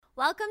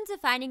Welcome to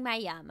Finding My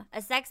Yum,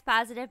 a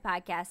sex-positive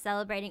podcast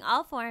celebrating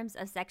all forms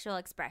of sexual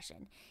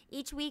expression.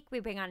 Each week, we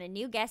bring on a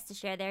new guest to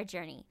share their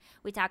journey.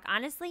 We talk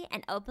honestly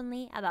and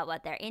openly about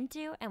what they're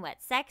into and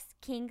what sex,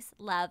 kinks,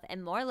 love,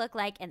 and more look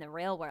like in the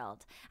real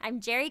world. I'm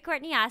Jerry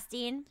Courtney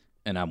Osteen.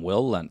 And I'm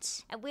Will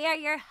Lentz. And we are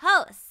your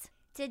hosts.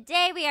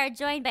 Today, we are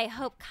joined by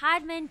Hope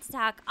Codman to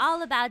talk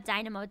all about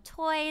Dynamo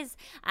Toys,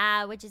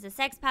 which is a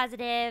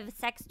sex-positive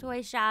sex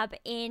toy shop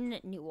in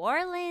New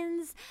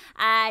Orleans.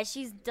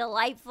 She's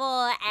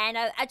delightful and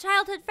a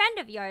childhood friend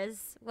of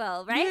yours,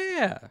 Will,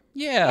 right?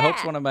 Yeah.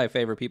 Hope's one of my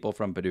favorite people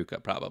from Paducah,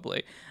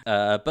 probably.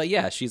 But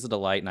yeah, she's a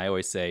delight, and I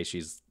always say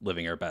she's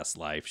living her best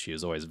life. She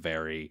was always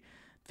very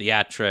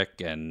theatric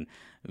and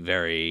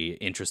very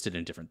interested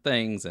in different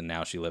things, and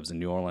now she lives in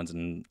New Orleans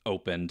and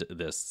opened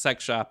this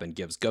sex shop and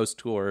gives ghost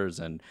tours,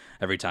 and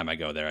every time I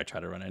go there I try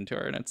to run into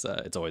her, and it's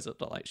always a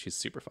delight. She's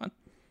super fun.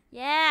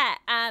 Yeah,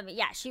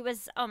 she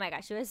was, oh my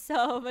gosh, she was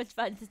so much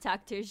fun to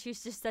talk to.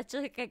 She's just such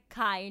a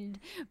kind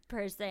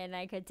person,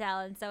 I could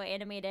tell, and so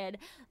animated.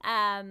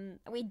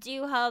 We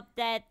do hope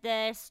that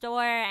the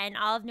store and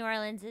all of New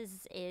Orleans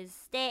is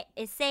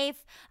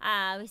safe.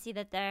 We see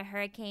that the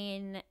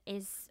hurricane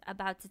is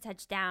about to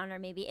touch down, or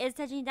maybe is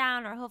touching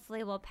down, or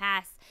hopefully will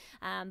pass.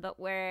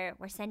 But we're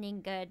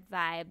sending good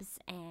vibes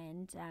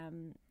and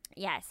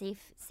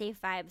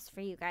safe vibes for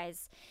you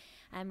guys.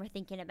 We're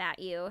thinking about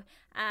you.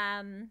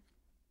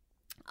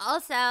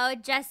 Also,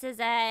 just as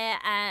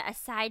a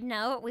side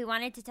note, we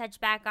wanted to touch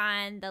back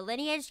on the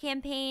Lineage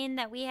campaign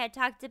that we had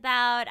talked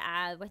about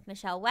with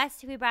Michelle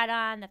West, who we brought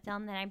on, the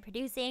film that I'm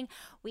producing.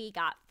 We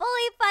got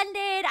fully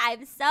funded.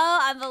 I'm so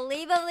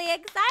unbelievably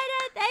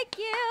excited. Thank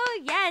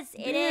you. Yes,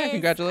 it is.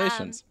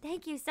 Congratulations.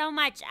 Thank you so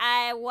much.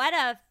 What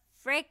a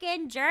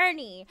freaking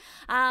journey.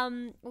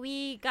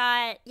 We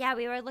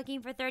were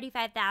looking for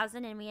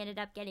 35,000 and we ended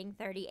up getting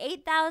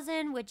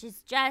 38,000, which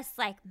is just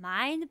like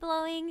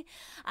mind-blowing.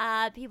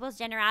 People's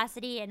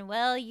generosity, and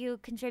Will, you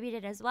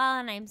contributed as well,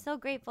 and I'm so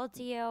grateful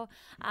to you.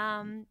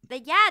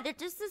 But yeah, the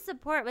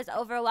support was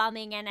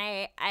overwhelming, and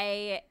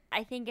I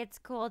think it's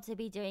cool to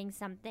be doing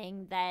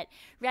something that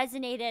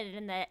resonated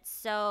and that's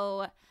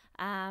so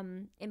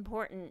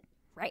important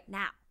right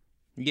now.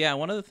 Yeah,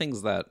 one of the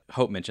things that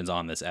Hope mentions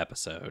on this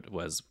episode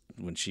was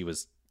when she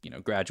was,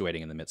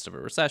 graduating in the midst of a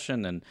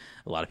recession, and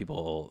a lot of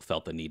people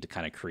felt the need to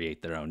kind of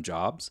create their own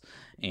jobs.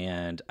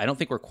 And I don't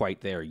think we're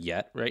quite there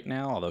yet right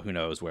now, although who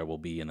knows where we'll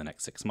be in the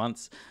next 6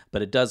 months.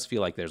 But it does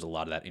feel like there's a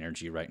lot of that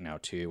energy right now,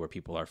 too, where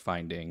people are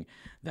finding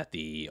that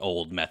the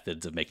old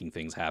methods of making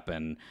things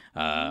happen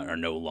are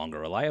no longer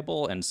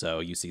reliable. And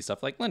so you see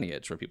stuff like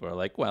Lineage, where people are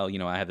like, well,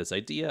 I have this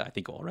idea. I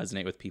think it will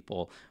resonate with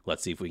people.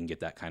 Let's see if we can get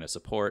that kind of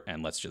support,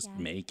 and let's just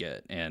make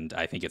it. And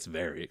I think it's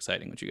very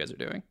exciting what you guys are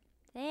doing.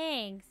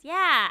 Thanks.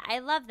 Yeah, I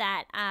love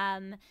that.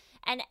 And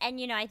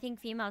I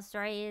think female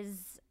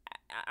stories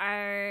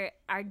are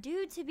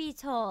due to be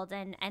told,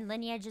 and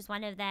Lineage is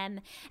one of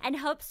them, and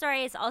Hope's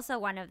story is also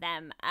one of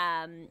them.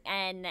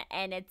 And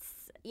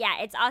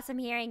it's awesome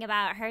hearing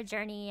about her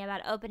journey,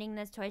 about opening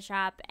this toy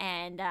shop,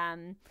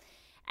 and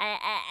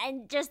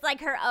just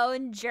like her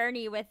own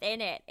journey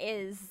within it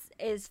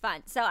is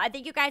fun. So I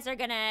think you guys are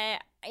gonna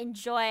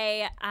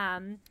enjoy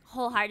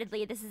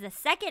wholeheartedly. This is the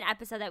second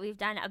episode that we've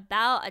done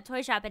about a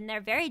toy shop, and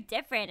they're very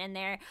different in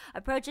their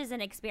approaches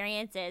and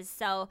experiences.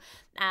 So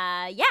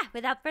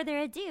without further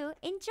ado,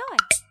 enjoy.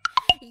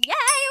 Yay!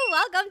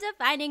 Welcome to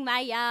Finding My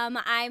Yum.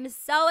 I'm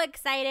so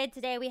excited.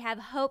 Today we have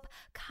Hope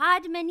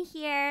Codman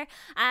here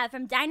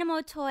from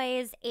Dynamo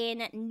Toys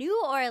in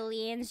New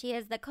Orleans. She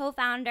is the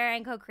co-founder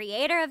and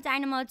co-creator of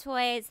Dynamo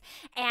Toys,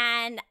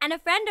 and a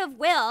friend of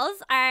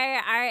Will's,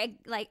 our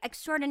like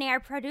extraordinaire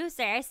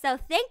producer. So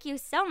thank you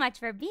so much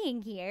for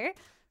being here.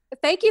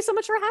 Thank you so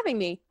much for having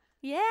me.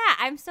 Yeah,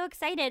 I'm so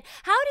excited.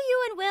 How do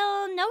you and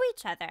Will know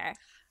each other?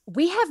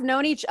 We have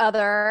known each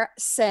other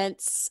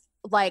since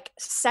like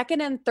second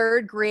and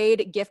third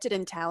grade gifted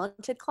and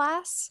talented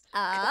class.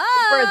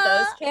 For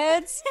those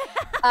kids.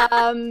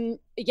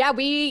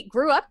 We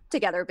grew up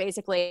together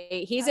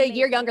basically. He's a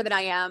year younger than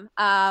I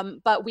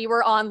am. But we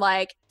were on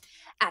like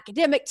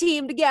academic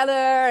team together,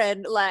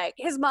 and like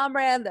his mom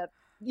ran the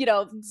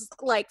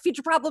like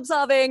future problem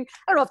solving.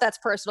 I don't know if that's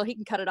personal. He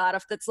can cut it out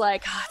if that's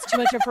like, it's too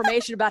much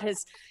information about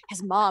his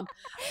mom.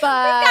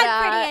 But we've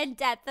got pretty in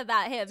depth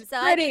about him, so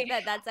I think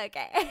that's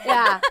okay.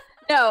 Yeah.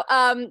 No,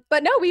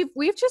 but no,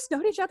 we've just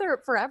known each other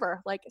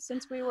forever, like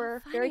since we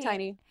were very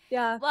tiny.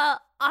 Yeah. Well,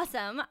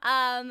 awesome.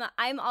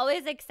 I'm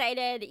always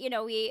excited.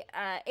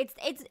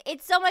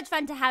 It's so much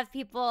fun to have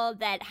people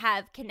that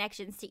have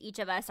connections to each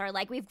of us, or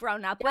like we've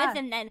grown up with,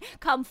 and then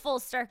come full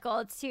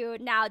circle to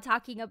now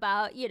talking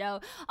about,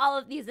 all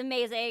of these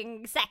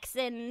amazing sex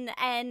and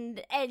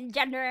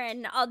gender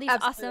and all these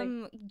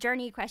awesome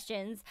journey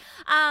questions.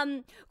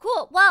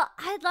 Cool. Well,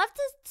 I'd love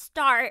to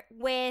start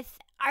with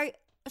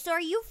So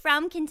are you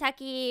from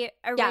Kentucky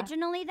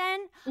originally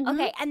then? Mm-hmm.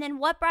 Okay, and then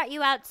what brought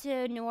you out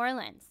to New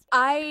Orleans?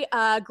 I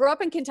grew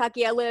up in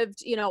Kentucky. I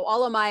lived,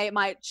 all of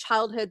my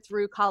childhood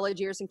through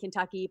college years in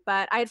Kentucky,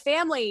 but I had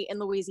family in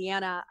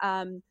Louisiana.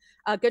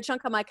 a good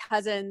chunk of my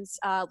cousins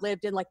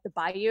lived in like the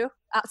bayou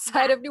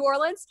outside of New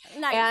Orleans.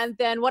 Nice. And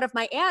then one of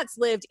my aunts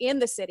lived in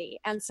the city.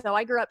 And so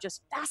I grew up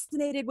just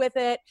fascinated with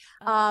it.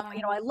 You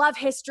know, I love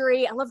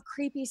history. I love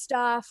creepy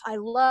stuff. I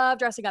love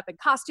dressing up in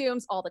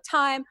costumes all the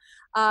time.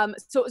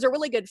 So it was a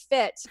really good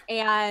fit.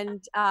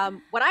 And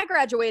when I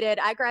graduated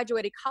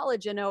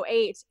college in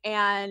 2008,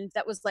 and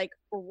that was like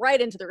right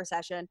into the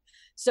recession.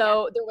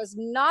 So there was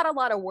not a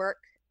lot of work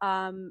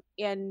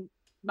in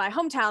my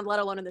hometown, let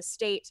alone in the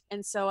state.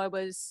 And so I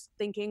was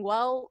thinking,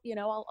 well, you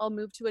know, I'll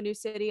move to a new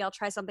city. I'll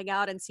try something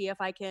out and see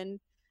if I can,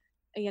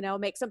 you know,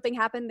 make something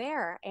happen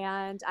there.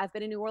 And I've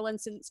been in New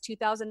Orleans since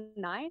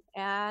 2009,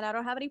 and I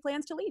don't have any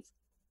plans to leave.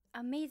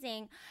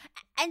 Amazing.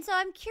 And so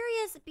I'm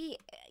curious,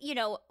 you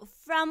know,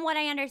 from what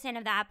I understand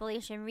of the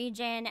Appalachian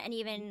region and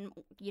even,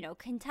 you know,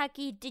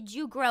 Kentucky, did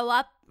you grow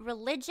up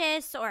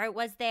religious, or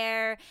was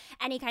there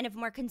any kind of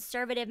more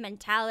conservative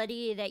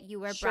mentality that you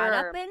were brought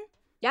up in?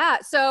 Yeah.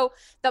 So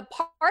the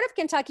part of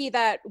Kentucky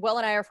that Will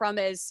and I are from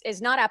is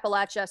not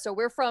Appalachia. So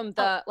we're from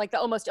the like the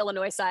almost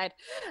Illinois side.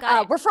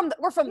 We're from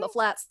the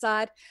flat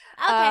side.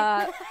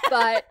 Okay.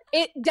 But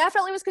it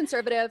definitely was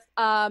conservative.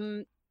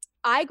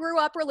 I grew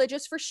up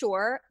religious for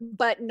sure,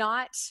 but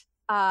not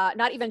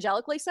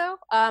evangelically so.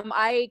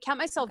 I count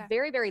myself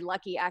very, very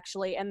lucky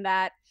actually, in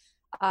that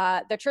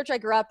the church I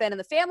grew up in and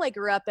the family I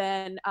grew up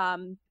in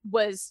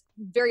was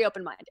very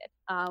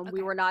open-minded.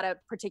 We were not a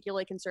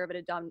particularly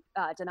conservative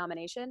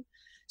denomination.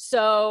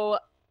 So,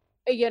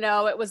 you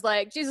know, it was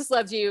like, Jesus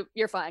loves you,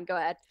 you're fine, go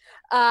ahead.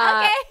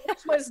 Which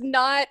was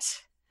not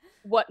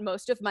what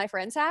most of my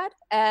friends had,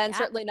 and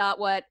certainly not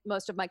what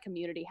most of my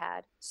community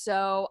had.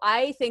 So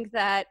I think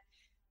that,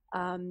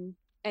 and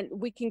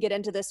we can get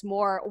into this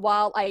more,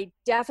 while I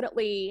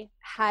definitely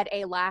had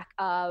a lack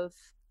of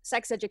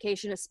sex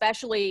education,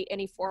 especially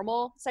any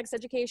formal sex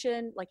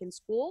education, like in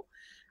school,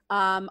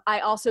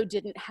 I also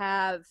didn't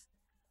have,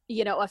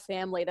 you know, a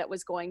family that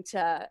was going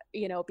to,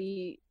 you know,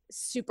 be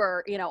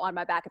super, you know, on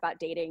my back about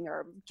dating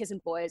or kissing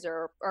boys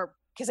or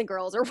kissing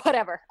girls or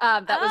whatever.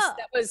 That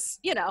was,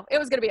 you know, it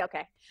was going to be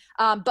okay.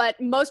 But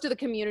most of the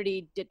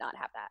community did not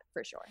have that,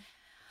 for sure.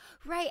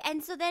 Right.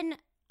 And so then,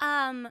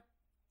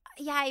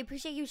 yeah, I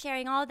appreciate you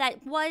sharing all that.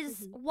 What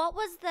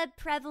was the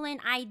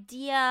prevalent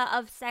idea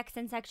of sex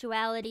and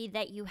sexuality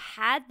that you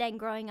had then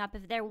growing up,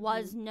 if there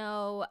was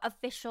no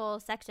official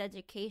sex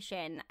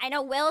education? I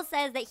know Will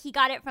says that he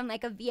got it from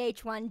like a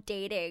VH1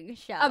 dating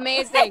show.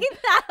 Amazing.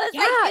 That was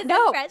like his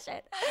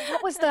impression.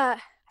 What was I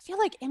feel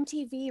like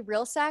MTV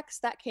Real Sex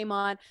that came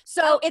on.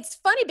 So it's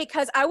funny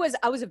because I was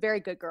a very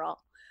good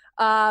girl.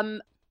 I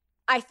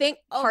think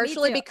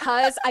partially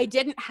because I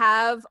didn't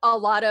have a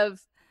lot of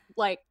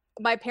like,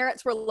 my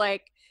parents were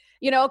like,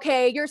 you know,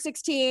 okay, you're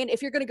 16.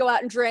 If you're going to go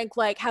out and drink,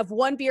 like have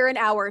one beer an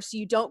hour so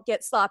you don't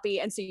get sloppy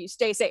and so you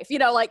stay safe. You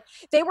know, like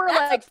they were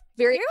like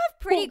very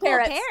pretty cool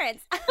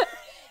parents.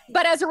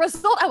 But as a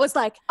result, I was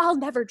like, I'll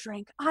never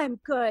drink. I'm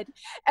good.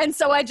 And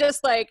so I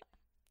just like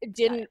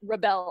didn't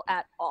rebel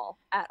at all.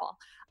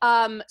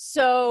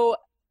 So,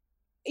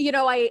 you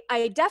know,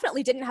 I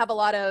definitely didn't have a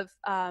lot of,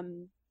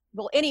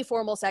 any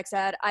formal sex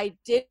ed. I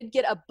did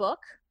get a book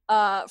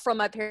from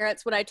my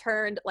parents when I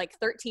turned like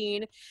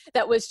 13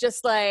 that was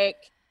just like,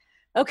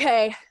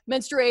 okay,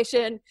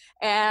 menstruation,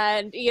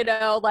 and you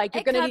know, like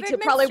you're gonna need to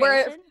probably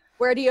wear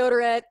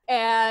deodorant,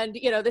 and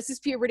you know, this is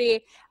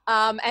puberty,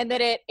 and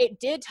then it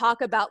did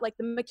talk about like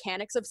the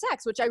mechanics of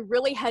sex, which I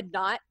really had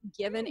not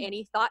given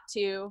any thought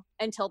to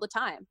until the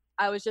time.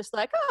 I was just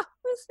like, oh,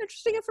 this is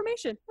interesting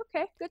information,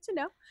 okay, good to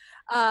know.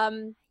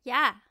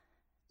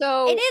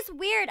 So it is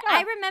weird.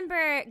 I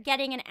remember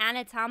getting an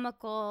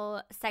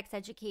anatomical sex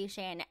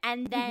education,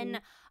 and then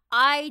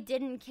I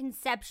didn't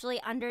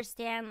conceptually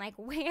understand like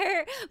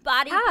where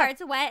body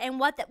parts went and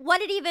what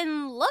it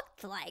even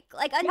looked like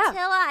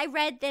until I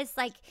read this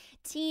like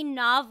teen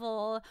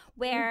novel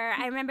where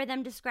I remember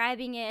them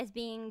describing it as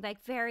being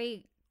like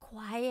very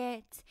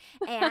quiet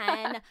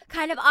and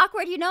kind of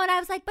awkward, you know, and I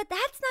was like, but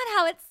that's not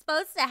how it's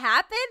supposed to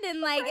happen.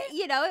 And like,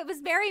 you know, it was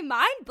very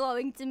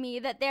mind-blowing to me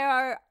that there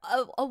are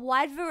a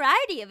wide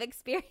variety of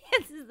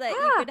experiences that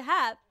you could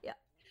have.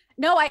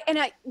 No,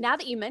 now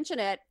that you mention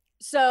it,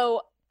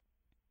 so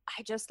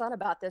I just thought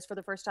about this for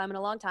the first time in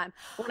a long time.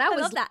 When I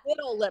was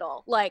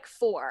little, like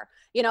 4,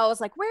 you know, I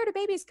was like, where do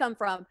babies come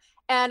from?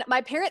 And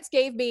my parents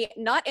gave me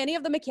not any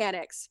of the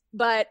mechanics,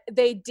 but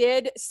they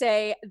did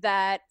say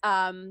that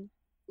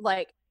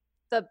like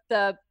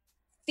the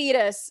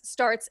fetus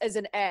starts as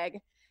an egg.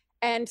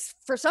 And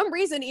for some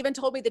reason even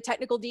told me the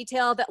technical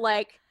detail that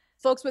like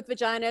folks with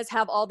vaginas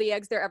have all the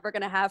eggs they're ever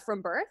going to have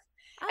from birth.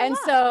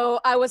 So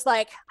I was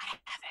like, I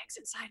have eggs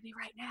inside me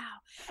right now.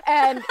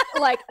 And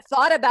like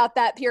thought about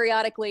that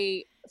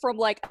periodically from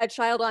like a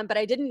child on, but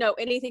I didn't know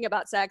anything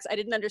about sex. I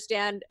didn't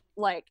understand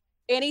like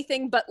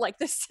anything but like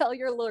the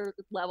cellular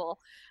level.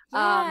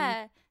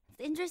 It's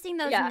interesting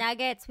those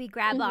nuggets we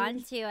grab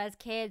onto as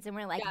kids and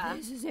we're like,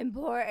 this is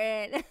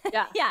important.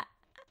 That's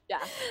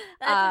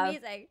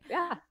amazing. It's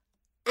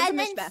and a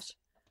then mishmash.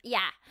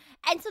 Yeah.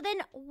 And so then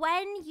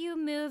when you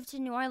moved to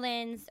New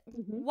Orleans,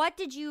 what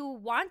did you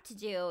want to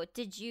do?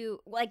 Did you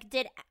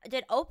did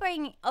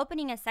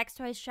opening a sex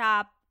toy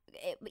shop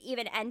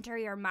even enter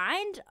your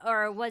mind,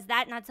 or was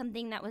that not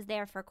something that was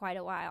there for quite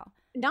a while?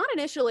 Not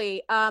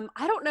initially. I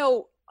don't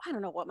know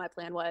what my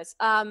plan was.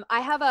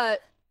 I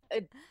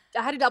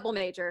had a double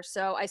major,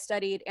 so I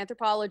studied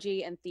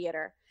anthropology and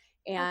theater.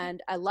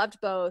 And I loved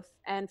both.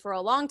 And for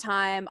a long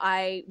time,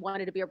 I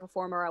wanted to be a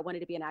performer. I wanted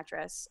to be an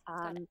actress.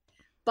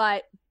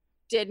 But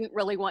didn't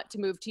really want to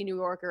move to New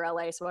York or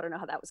LA, so I don't know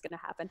how that was going to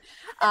happen.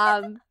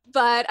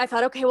 But I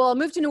thought, okay, well, I'll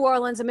move to New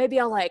Orleans and maybe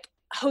I'll like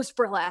host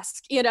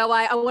burlesque. You know,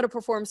 I want to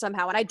perform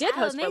somehow. And I did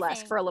host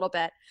burlesque for a little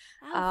bit.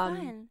 Oh,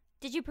 fun.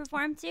 Did you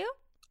perform too?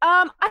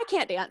 I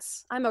can't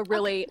dance. I'm a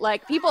really,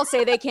 like, people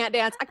say they can't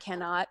dance. I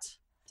cannot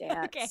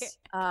dance. Okay.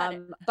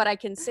 But I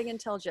can sing and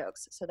tell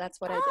jokes. So that's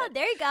what I did. Oh,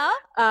 there you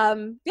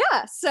go.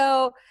 Yeah.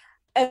 So,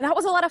 and that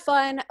was a lot of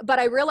fun, but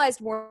I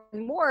realized more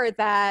and more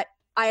that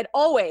I had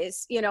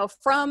always, you know,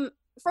 from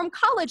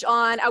college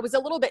on, I was a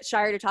little bit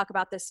shyer to talk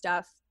about this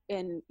stuff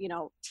in, you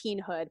know,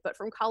 teenhood, but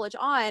from college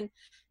on,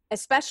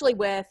 especially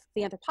with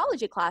the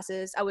anthropology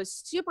classes, I was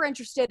super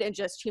interested in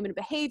just human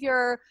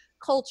behavior,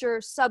 culture,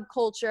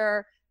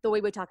 subculture, the way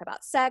we talk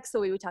about sex, the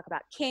way we talk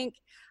about kink.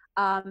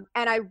 And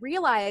I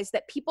realized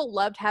that people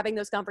loved having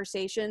those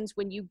conversations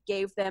when you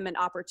gave them an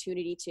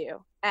opportunity to,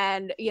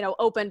 and, you know,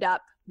 opened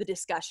up the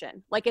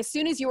discussion. Like, as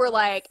soon as you were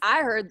like,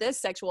 I heard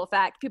this sexual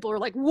fact, people were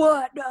like,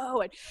 what?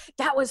 No. And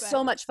that was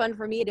so much fun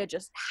for me to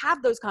just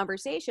have those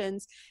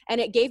conversations.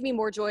 And it gave me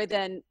more joy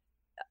than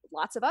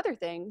lots of other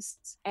things.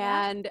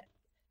 And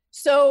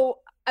so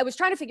I was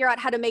trying to figure out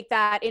how to make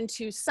that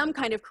into some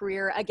kind of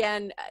career.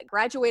 Again,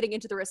 graduating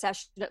into the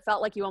recession, it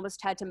felt like you almost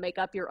had to make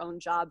up your own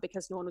job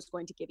because no one was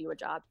going to give you a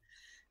job.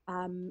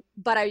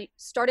 But I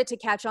started to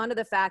catch on to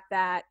the fact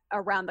that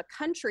around the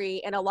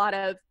country and a lot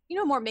of, you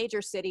know, more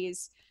major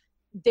cities,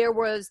 there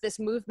was this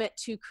movement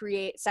to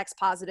create sex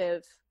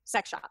positive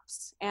sex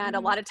shops. And a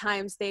lot of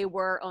times they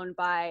were owned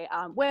by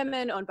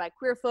women, owned by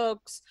queer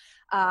folks.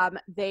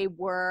 They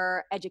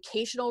were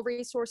educational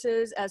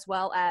resources as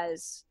well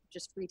as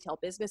just retail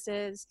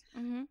businesses.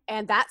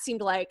 And that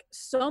seemed like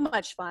so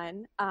much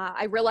fun.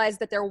 I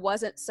realized that there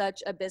wasn't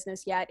such a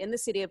business yet in the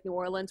city of New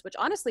Orleans, which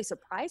honestly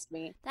surprised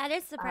me. That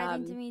is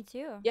surprising to me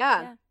too.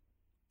 Yeah.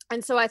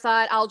 And so I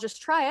thought, I'll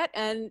just try it.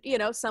 And, you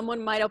know, someone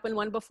might open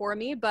one before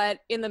me, but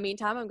in the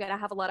meantime, I'm going to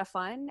have a lot of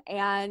fun.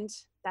 And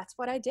that's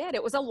what I did.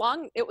 It was a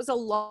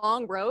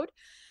long road.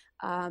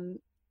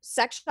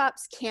 Sex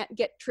shops can't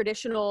get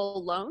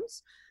traditional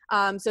loans.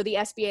 So the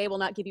SBA will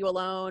not give you a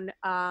loan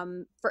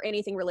for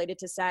anything related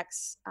to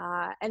sex.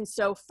 And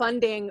so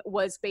funding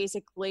was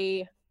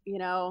basically, you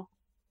know,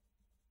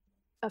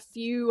 a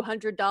few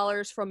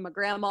 $100s from my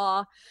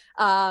grandma,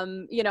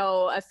 you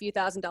know, a few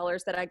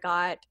 $1,000s that I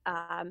got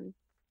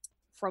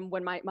from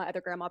when my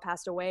other grandma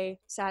passed away,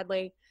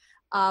 sadly.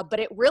 But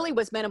it really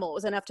was minimal. It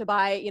was enough to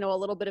buy, you know, a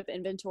little bit of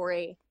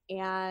inventory.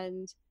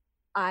 And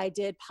I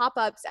did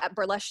pop-ups at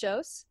burlesque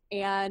shows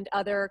and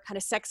other kind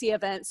of sexy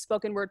events,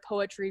 spoken word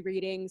poetry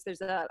readings.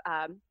 There's a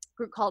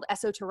group called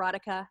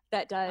Esoterotica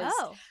that does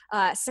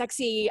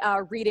sexy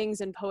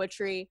readings and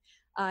poetry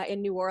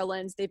in New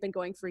Orleans. They've been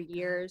going for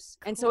years.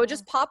 Cool. And so it would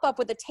just pop up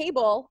with a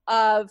table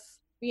of,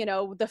 you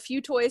know, the few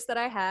toys that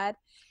I had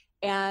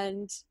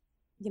and,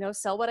 you know,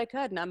 sell what I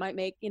could. And I might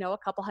make, you know, a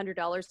couple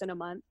 $100s in a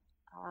month.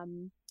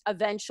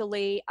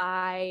 Eventually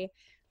I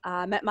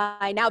met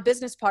my now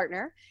business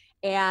partner,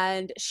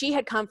 and she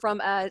had come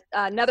from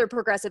another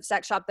progressive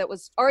sex shop that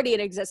was already in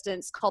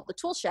existence called the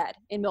Tool Shed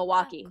in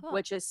Milwaukee,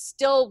 which is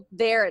still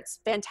there. It's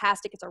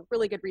fantastic. It's a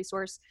really good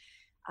resource.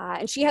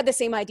 And she had the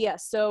same idea.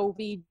 So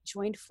we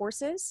joined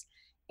forces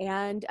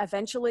and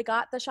eventually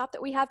got the shop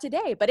that we have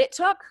today. But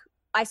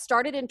I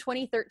started in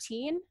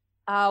 2013.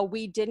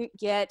 We didn't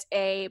get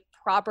a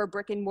proper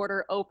brick and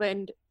mortar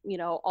opened, you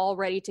know, all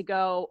ready to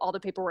go, all the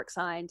paperwork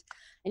signed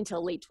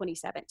until late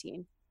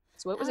 2017.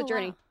 So it was a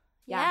journey. Wow.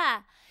 Yeah.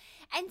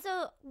 And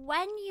so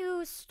when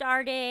you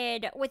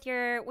started with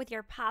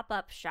your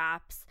pop-up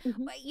shops,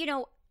 you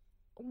know,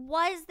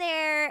 was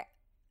there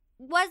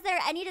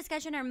any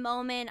discussion or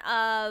moment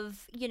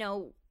of, you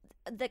know,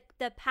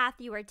 the path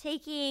you were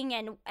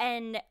taking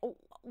and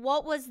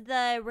what was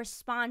the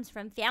response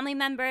from family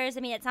members?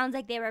 I mean, it sounds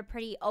like they were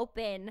pretty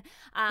open.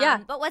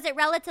 But was it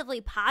relatively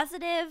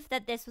positive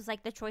that this was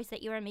like the choice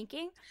that you were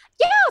making?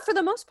 Yeah, for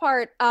the most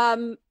part.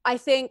 I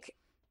think,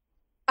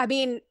 I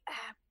mean,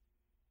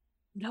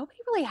 nobody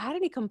really had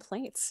any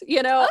complaints,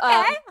 you know. Okay,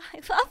 I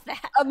love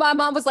that. My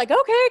mom was like,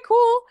 okay,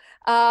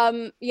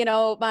 cool. You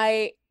know,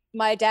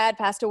 my dad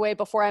passed away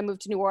before I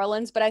moved to New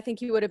Orleans, but I think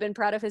he would have been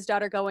proud of his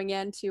daughter going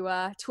into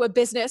to a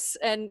business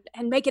and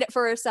making it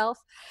for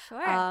herself.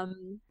 Sure.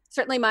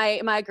 Certainly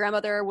my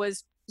grandmother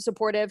was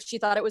supportive. She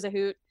thought it was a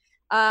hoot.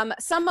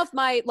 Some of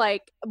my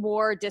like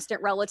more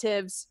distant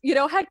relatives, you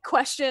know, had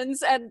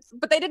questions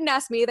but they didn't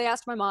ask me. They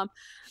asked my mom.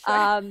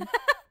 Sure.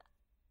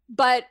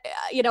 But,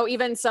 you know,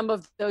 even some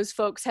of those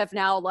folks have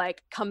now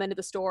like come into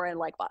the store and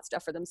like bought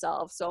stuff for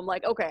themselves. So I'm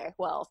like, okay,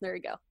 well, there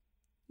you go.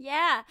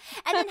 Yeah.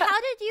 And then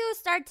how did you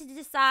start to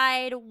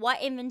decide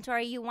what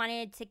inventory you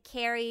wanted to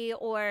carry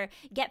or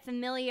get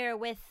familiar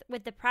with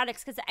the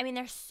products? Because, I mean,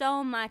 there's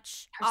so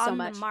much on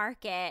the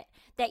market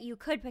that you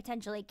could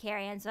potentially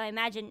carry. And so I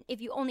imagine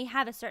if you only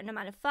have a certain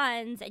amount of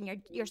funds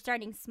and you're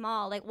starting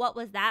small, like what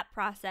was that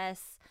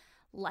process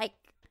like?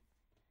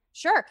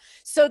 Sure.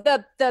 So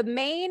the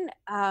main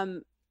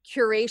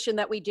curation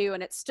that we do,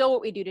 and it's still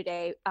what we do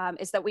today,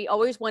 is that we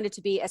always wanted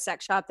to be a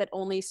sex shop that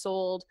only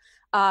sold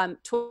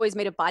toys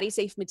made of body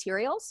safe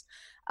materials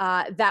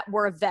that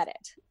were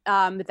vetted,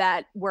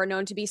 that were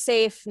known to be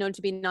safe, known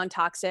to be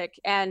non-toxic.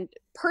 And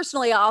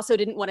personally, I also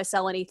didn't want to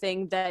sell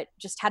anything that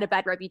just had a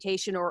bad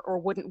reputation or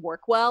wouldn't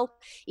work well,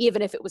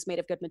 even if it was made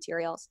of good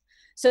materials.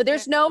 So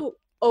there's no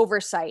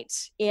oversight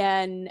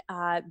in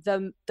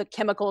the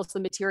chemicals, the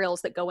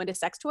materials that go into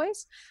sex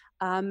toys.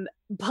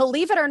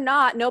 Believe it or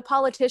not, no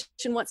politician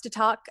wants to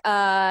talk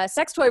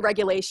sex toy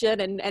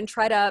regulation and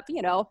try to,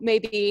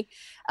 maybe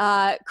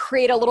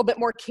create a little bit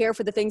more care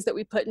for the things that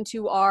we put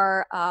into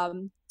our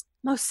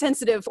most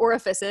sensitive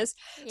orifices.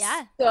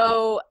 Yeah.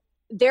 So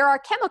there are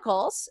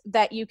chemicals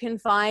that you can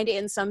find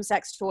in some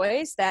sex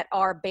toys that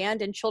are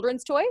banned in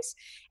children's toys,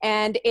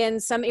 and in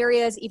some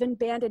areas even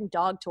banned in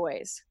dog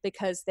toys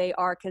because they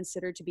are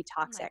considered to be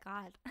toxic. Oh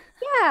my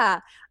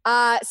God.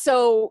 Yeah.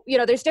 So,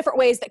 there's different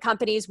ways that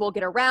companies will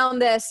get around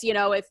this.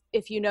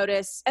 If you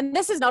notice, and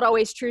this is not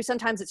always true.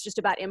 Sometimes it's just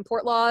about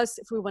import laws,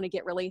 if we want to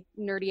get really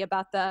nerdy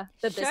about the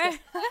business.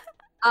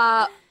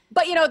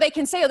 But, they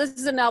can say, oh, this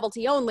is a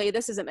novelty only.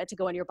 This isn't meant to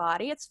go in your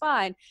body. It's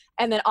fine.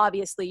 And then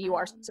obviously you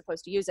are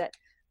supposed to use it.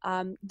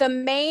 The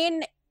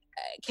main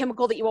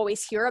chemical that you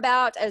always hear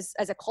about as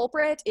a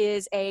culprit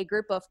is a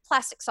group of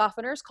plastic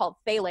softeners called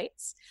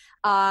phthalates.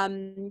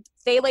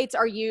 Phthalates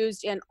are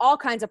used in all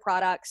kinds of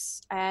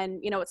products, and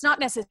it's not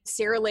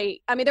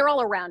necessarily, they're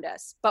all around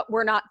us, but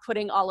we're not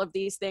putting all of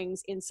these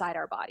things inside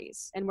our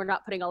bodies, and we're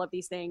not putting all of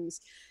these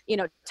things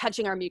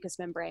touching our mucous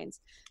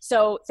membranes.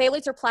 So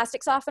phthalates are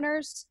plastic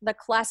softeners. The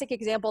classic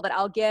example that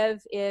I'll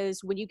give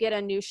is when you get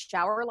a new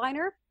shower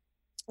liner,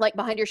 like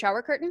behind your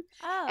shower curtain,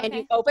 and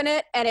you open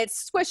it and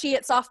it's squishy,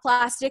 it's soft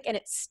plastic, and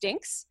it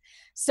stinks.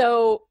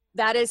 So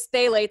that is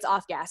phthalates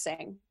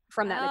off-gassing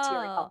from that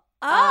material.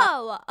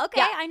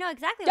 Okay. Yeah. I know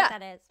exactly what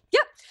that is.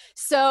 Yep.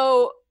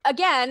 So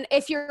again,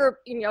 if you're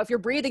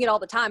breathing it all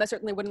the time, I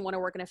certainly wouldn't want to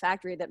work in a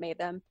factory that made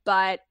them.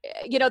 But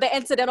the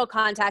incidental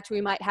contact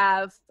we might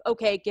have,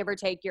 okay, give or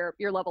take your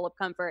level of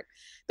comfort,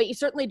 but you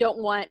certainly don't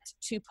want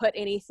to put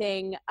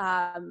anything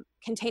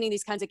containing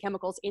these kinds of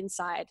chemicals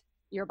inside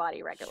your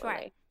body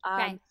regularly. Sure.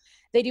 Right.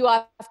 They do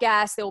off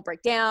gas, they will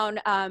break down.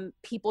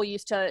 People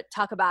used to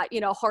talk about,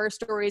 horror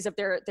stories of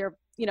their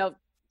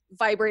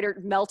vibrator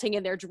melting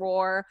in their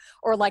drawer,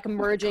 or like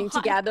merging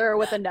together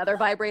with another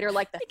vibrator,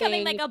 like the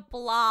becoming thing. like a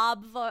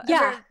blob for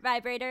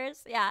vibrators.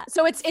 Yeah.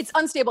 So it's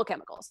unstable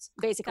chemicals,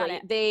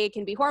 basically. They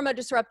can be hormone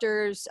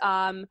disruptors.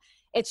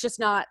 It's just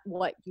not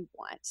what you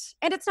want.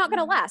 And it's not going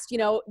to last.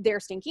 They're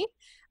stinky.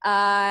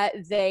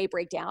 They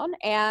break down,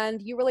 and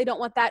you really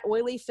don't want that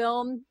oily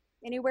film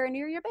anywhere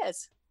near your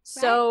biz.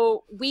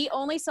 So we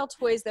only sell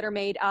toys that are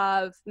made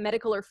of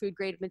medical or food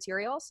grade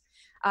materials.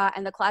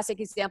 And the classic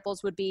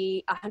examples would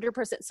be 100%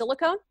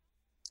 silicone.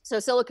 So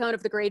silicone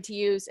of the grade to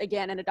use,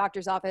 again, in a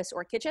doctor's office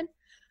or kitchen.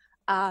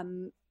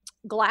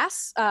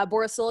 Glass,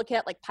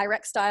 borosilicate, like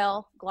Pyrex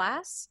style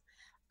glass.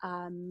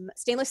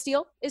 Stainless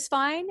steel is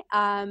fine.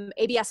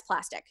 ABS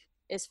plastic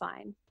is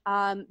fine.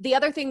 The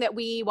other thing that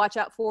we watch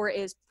out for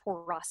is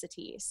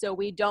porosity. So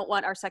we don't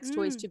want our sex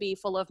toys to be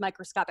full of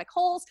microscopic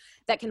holes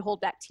that can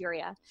hold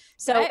bacteria.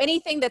 So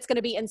anything that's going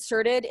to be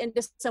inserted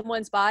into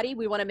someone's body,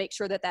 we want to make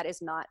sure that that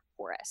is not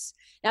porous.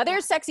 Now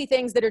there's sexy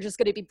things that are just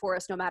going to be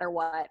porous no matter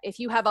what. If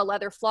you have a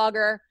leather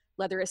flogger,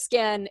 leather is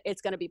skin,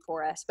 it's going to be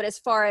porous. But as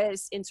far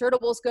as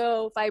insertables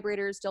go,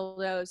 vibrators,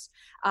 dildos,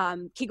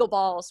 Kegel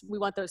balls, we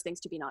want those things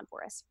to be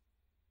non-porous.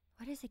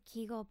 What is a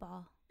Kegel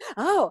ball?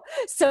 Oh,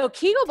 so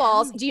Kegel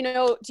balls, do you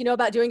know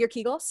about doing your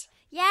Kegels?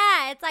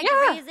 Yeah, it's like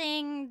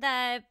raising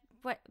the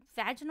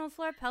vaginal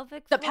floor,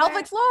 pelvic floor? The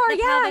pelvic floor,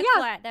 pelvic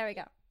floor. There we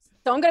go.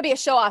 So I'm going to be a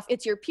show off.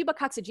 It's your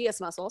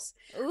pubococcygeus muscles.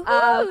 Ooh.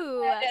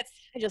 I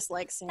just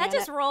like saying that.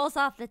 Just rolls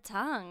off the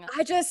tongue.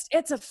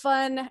 It's a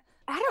fun,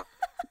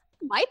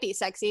 might be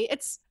sexy.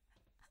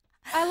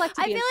 I like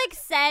to be I feel like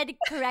said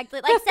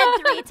correctly, like said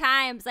 3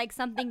 times, like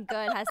something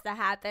good has to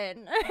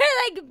happen.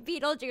 Like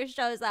Beetlejuice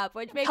shows up,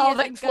 which maybe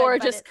pelvic floor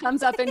good, just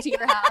comes up into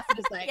your house and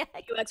is like,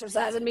 you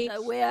exercising me?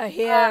 So we're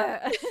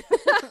here.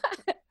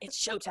 It's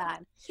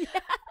showtime.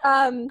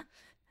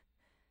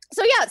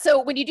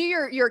 So when you do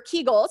your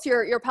Kegels,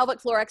 your pelvic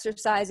floor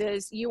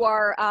exercises, you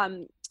are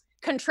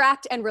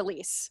contract and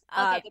release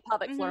the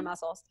pelvic floor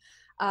muscles.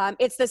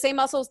 It's the same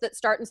muscles that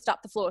start and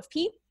stop the flow of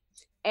pee.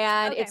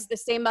 And it's the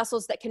same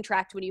muscles that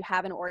contract when you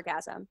have an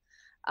orgasm.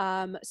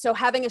 So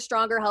having a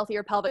stronger,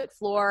 healthier pelvic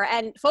floor,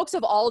 and folks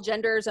of all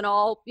genders and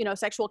all,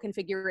 sexual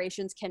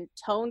configurations can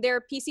tone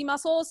their PC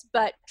muscles,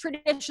 but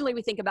traditionally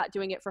we think about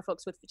doing it for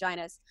folks with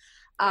vaginas.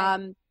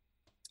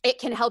 It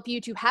can help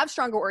you to have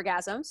stronger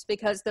orgasms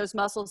because those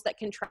muscles that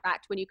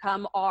contract when you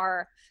come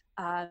are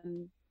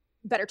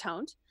better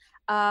toned.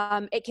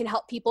 It can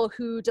help people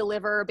who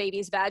deliver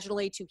babies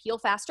vaginally to heal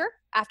faster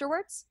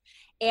afterwards.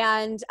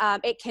 And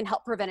it can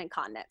help prevent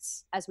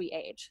incontinence as we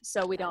age,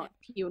 so we don't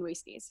pee when we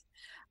sneeze.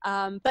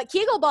 But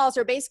Kegel balls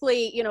are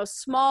basically,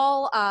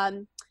 small,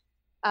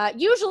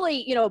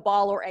 usually,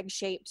 ball or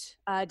egg-shaped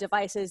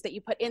devices that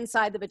you put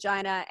inside the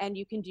vagina, and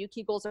you can do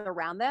Kegels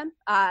around them,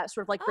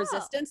 sort of like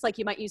resistance, like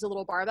you might use a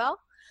little barbell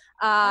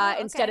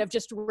instead of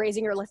just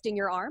raising or lifting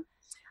your arm.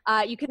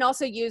 You can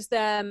also use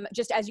them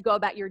just as you go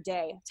about your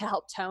day to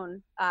help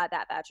tone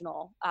that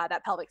vaginal,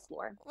 that pelvic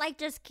floor. Like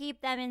just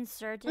keep them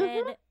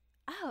inserted.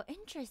 Oh,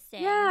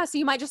 interesting. Yeah, so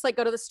you might just like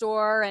go to the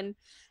store and,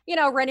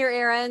 run your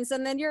errands,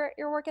 and then you're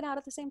working out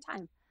at the same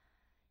time.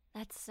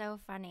 That's so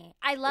funny.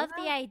 I love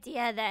the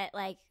idea that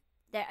like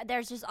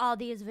there's just all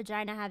these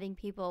vagina having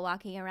people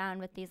walking around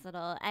with these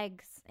little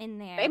eggs in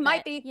there. It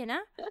might be. Yeah.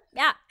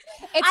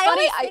 It's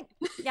funny.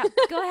 Yeah,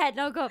 go ahead.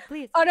 No, go,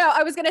 please. Oh, no,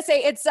 I was going to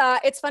say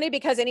it's funny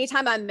because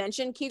anytime I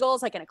mention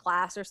Kegels, like in a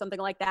class or something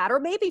like that,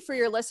 or maybe for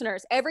your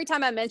listeners, every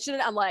time I mention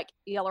it, I'm like,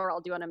 y'all are all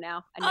doing them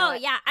now.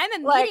 Yeah.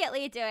 I'm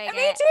immediately doing it.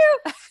 Me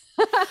too.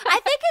 I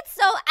think it's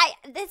so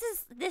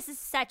this is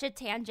such a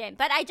tangent,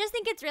 but I just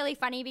think it's really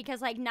funny because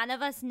like none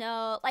of us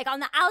know, like on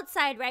the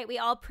outside, right, we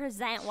all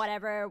present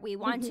whatever we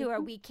want to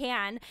or we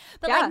can,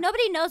 but like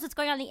nobody knows what's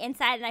going on the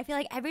inside. And I feel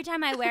like every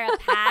time I wear a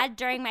pad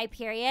during my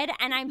period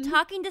and I'm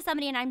talking to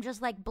somebody and I'm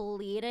just like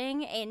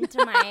bleeding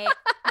into my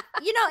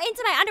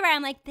into my underwear,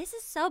 I'm like, this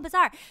is so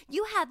bizarre.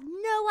 You have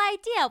no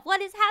idea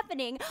what is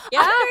happening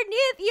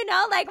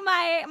underneath, like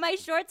my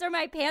shorts or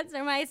my pants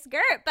or my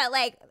skirt, but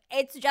like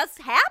it's just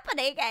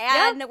happening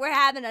and we're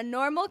having a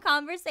normal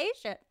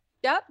conversation.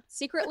 Yep.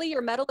 Secretly,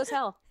 you're metal as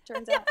hell,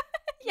 turns out.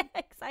 Yeah,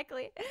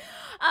 exactly.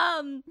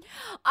 Awesome.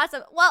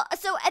 Well,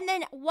 so, and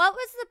then what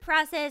was the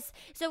process?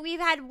 So we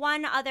had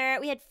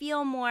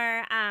Feel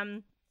More,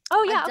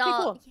 oh yeah, adult,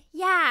 okay, cool.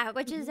 Yeah,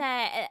 which is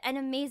an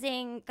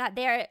amazing. God,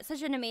 they're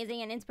such an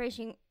amazing and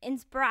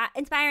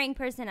inspiring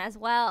person as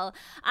well.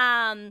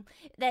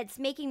 That's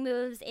making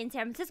moves in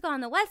San Francisco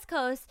on the West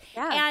Coast.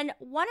 Yeah. And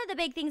one of the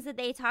big things that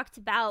they talked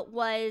about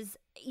was,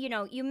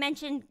 you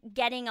mentioned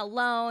getting a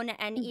loan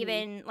and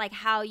even like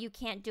how you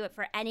can't do it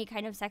for any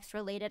kind of sex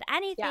related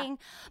anything,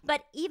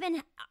 but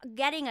even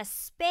getting a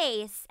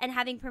space and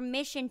having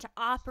permission to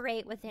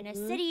operate within a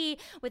city,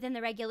 within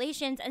the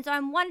regulations. And so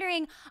I'm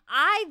wondering,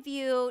 I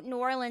view New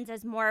Orleans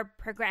as more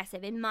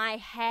progressive in my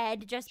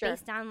head, just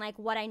based on like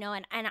what I know.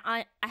 And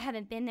I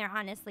haven't been there,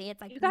 honestly.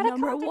 It's like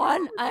number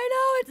one. I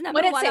know it's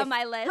number one on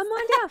my list. Come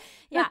on down.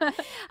 Yeah.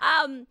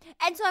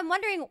 And so I'm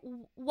wondering,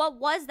 what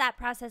was that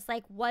process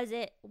like? Was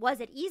it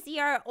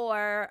easier,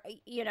 or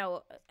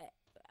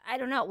I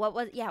don't know, what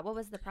was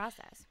the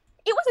process?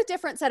 It was a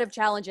different set of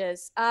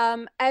challenges.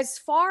 As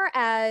far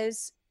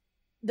as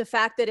the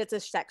fact that it's a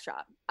sex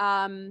shop,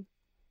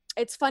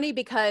 it's funny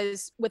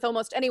because with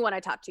almost anyone I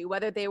talked to,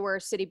 whether they were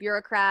city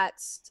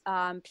bureaucrats,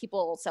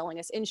 people selling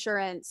us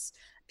insurance,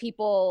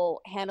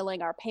 people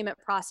handling our payment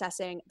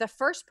processing, the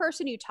first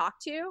person you talk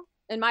to,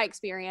 in my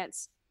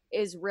experience,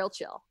 is real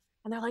chill.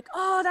 And they're like,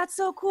 oh, that's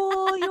so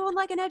cool. You own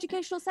like an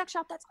educational sex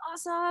shop. That's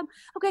awesome.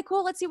 Okay,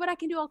 cool. Let's see what I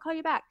can do. I'll call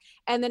you back.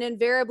 And then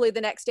invariably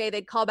the next day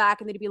they'd call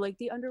back and they'd be like,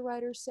 the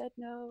underwriter said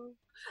no.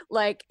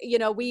 Like,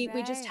 we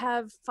just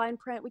have fine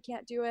print. We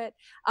can't do it.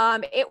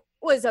 It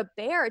was a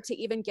bear to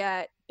even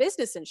get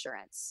business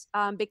insurance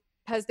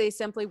because they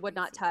simply would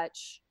not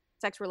touch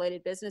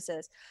sex-related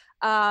businesses.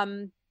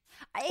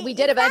 We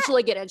did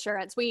eventually get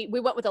insurance. We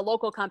went with a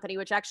local company,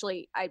 which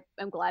actually I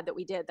am glad that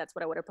we did. That's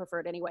what I would have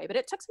preferred anyway, but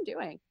it took some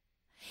doing.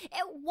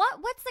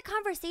 What's the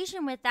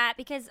conversation with that?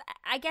 Because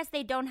I guess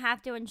they don't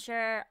have to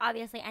insure,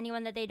 obviously,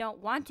 anyone that they don't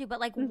want to, but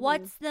like,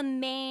 what's the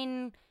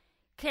main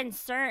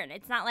concern?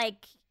 It's not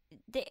like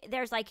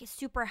there's like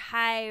super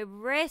high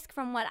risk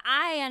from what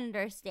I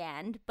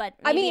understand, but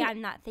maybe I'm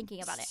not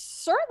thinking about it.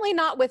 Certainly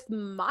not with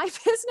my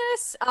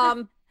business,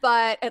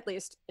 but at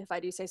least if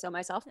I do say so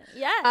myself.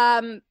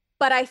 Yeah.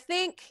 But I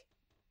think,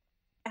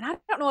 and I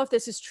don't know if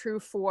this is true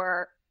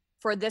for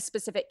this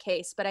specific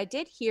case, but I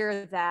did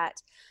hear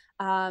that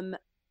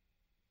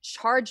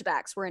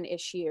chargebacks were an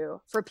issue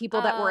for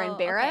people that were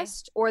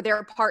embarrassed or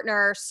their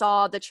partner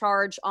saw the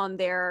charge on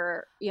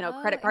their,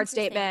 credit card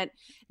statement,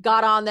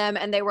 got on them,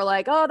 and they were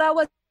like, oh, that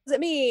wasn't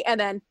me, and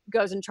then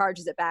goes and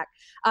charges it back.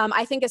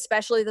 I think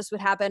especially this would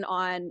happen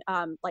on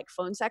like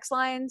phone sex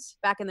lines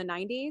back in the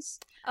 90s.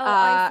 Oh,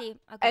 I see.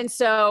 Okay. And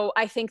so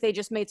I think they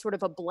just made sort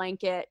of a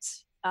blanket,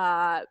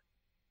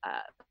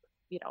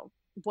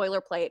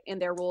 boilerplate in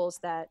their rules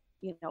that,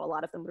 a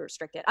lot of them would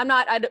restrict it.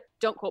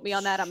 Don't quote me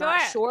on that. I'm not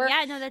sure.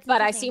 Yeah, no, that's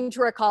but I seem to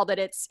recall that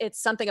it's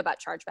something about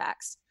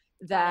chargebacks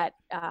that,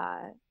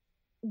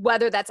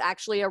 whether that's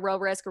actually a real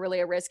risk or really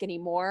a risk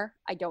anymore,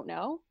 I don't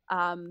know.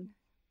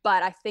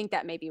 But I think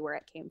that may be where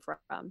it came from.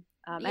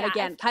 And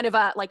again, kind of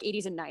a like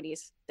 80s and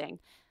 90s thing.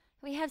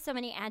 We have so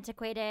many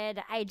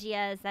antiquated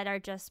ideas that are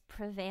just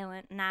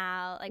prevalent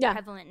now,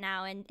 prevalent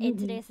now in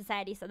today's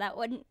society. So that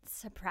wouldn't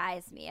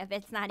surprise me if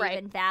it's not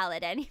even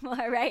valid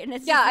anymore, right? And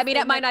it's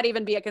it might not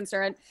even be a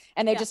concern,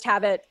 and they just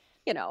have it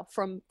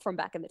from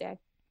back in the day.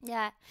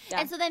 Yeah.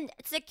 Yeah. And so then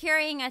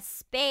securing a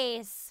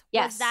space,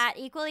 Yes. was that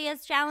equally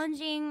as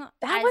challenging?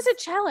 That was a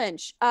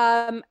challenge.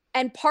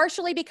 And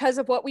partially because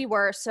of what we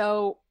were.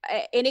 So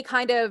any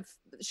kind of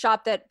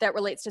shop that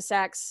relates to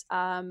sex,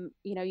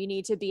 you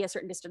need to be a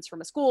certain distance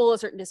from a school, a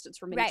certain distance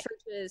from many Right.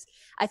 churches.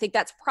 I think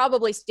that's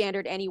probably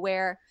standard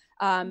anywhere.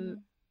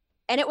 Mhm.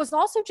 And it was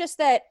also just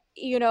that,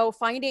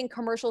 finding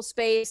commercial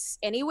space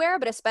anywhere,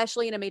 but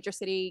especially in a major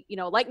city,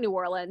 like New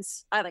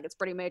Orleans, I think it's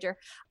pretty major.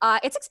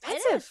 It's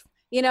expensive.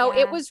 Yeah.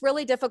 It was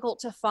really difficult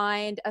to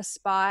find a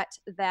spot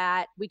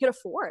that we could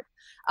afford,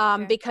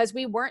 Sure. because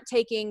we weren't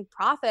taking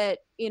profit.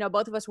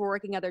 Both of us were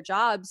working other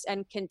jobs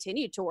and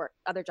continued to work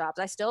other jobs.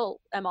 I still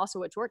am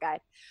also a tour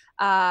guide,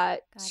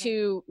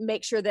 to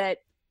make sure that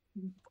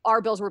our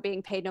bills were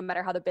being paid no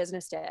matter how the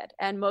business did.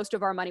 And most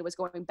of our money was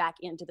going back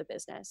into the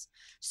business.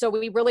 So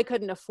we really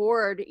couldn't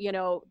afford,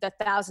 the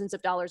thousands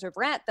of dollars of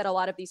rent that a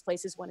lot of these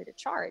places wanted to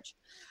charge.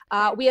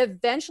 We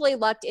eventually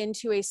lucked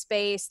into a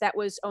space that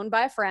was owned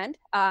by a friend.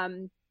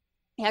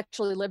 He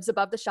actually lives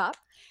above the shop.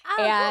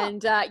 Oh,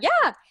 And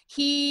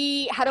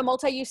he had a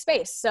multi-use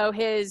space. So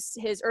his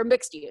or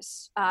mixed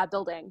use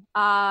building.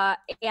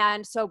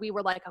 And so we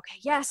were like, okay,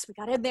 yes, we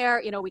got in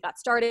there, we got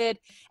started,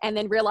 and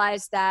then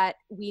realized that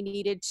we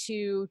needed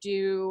to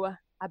do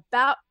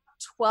about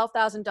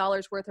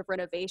 $12,000 worth of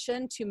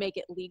renovation to make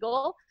it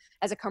legal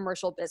as a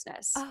commercial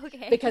business. cool.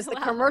 Okay. Because the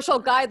Wow.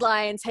 commercial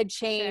guidelines had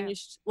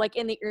changed like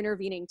in the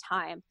intervening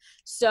time.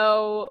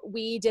 So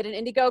we did an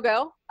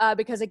Indiegogo,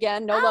 because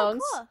again, no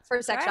loans Cool.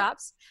 for sex Sure.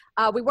 shops.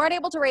 We weren't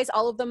able to raise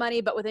all of the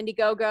money, but with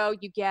Indiegogo,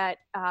 you get,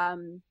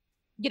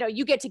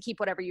 you get to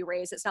keep whatever you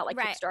raise. It's not like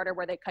Right. Kickstarter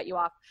where they cut you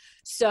off.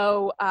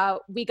 So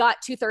we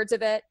got 2/3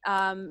 of it.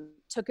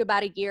 Took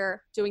about a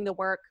year doing the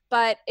work,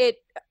 but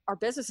our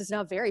business is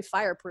now very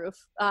fireproof,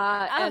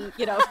 and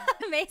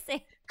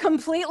Amazing.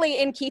 completely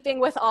in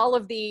keeping with all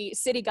of the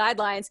city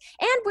guidelines.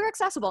 And we're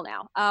accessible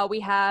now. We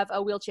have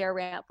a wheelchair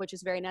ramp, which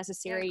is very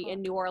necessary Very cool.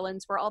 in New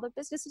Orleans, where all the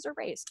businesses are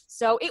raised.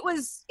 So it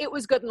was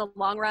good in the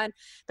long run,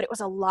 but it was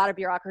a lot of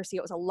bureaucracy.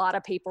 It was a lot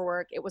of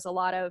paperwork. It was a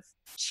lot of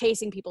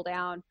chasing people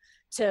down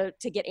to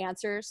get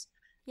answers.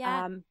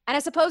 Yeah. And I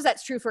suppose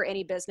that's true for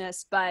any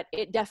business, but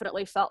it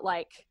definitely felt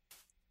like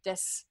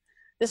this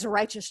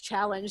righteous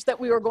challenge that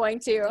we were going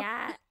to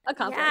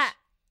accomplish. Yeah.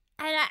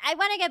 And I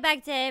want to get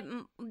back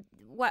to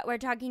what we're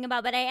talking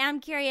about, but I am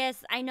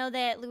curious. I know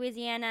that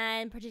Louisiana,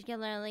 and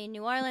particularly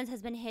New Orleans,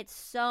 has been hit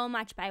so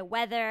much by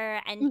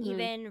weather, and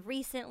even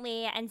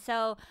recently. And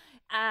so,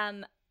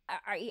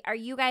 are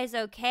you guys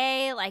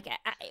okay? Like,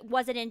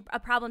 was it a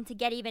problem to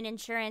get even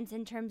insurance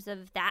in terms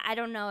of that? I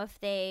don't know if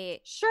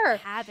they Sure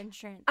have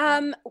insurance.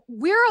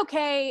 We're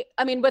okay.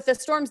 I mean, with the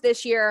storms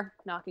this year,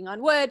 knocking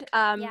on wood,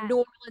 Yeah. New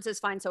Orleans is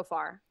fine so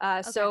far.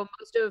 So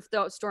most of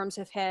those storms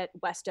have hit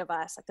west of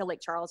us, like the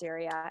Lake Charles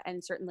area,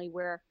 and certainly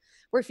we're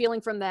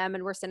feeling from them,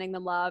 and we're sending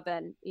them love,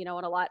 and and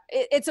a lot.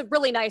 It's a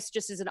really nice,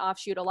 just as an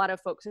offshoot. A lot of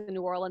folks in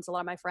New Orleans, a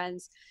lot of my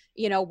friends,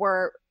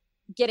 were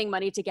getting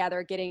money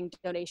together, getting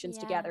donations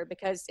together,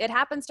 because it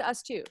happens to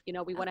us too.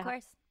 We want to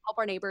help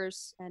our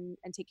neighbors and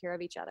take care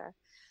of each other.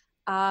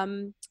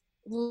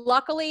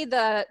 Luckily,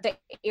 the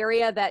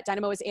area that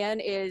Dynamo is in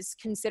is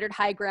considered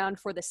high ground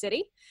for the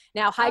city.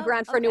 Now, high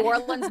ground for New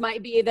Orleans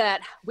might be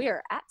that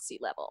we're at sea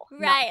level.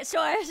 Right,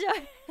 sure.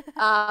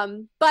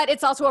 But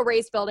it's also a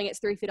raised building. It's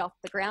 3 feet off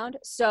the ground.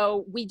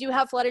 So we do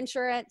have flood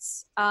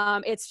insurance.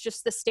 It's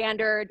just the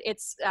standard.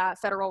 It's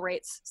federal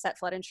rates set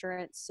flood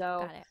insurance.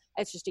 So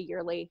it's just a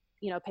yearly,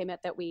 payment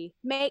that we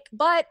make.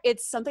 But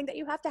it's something that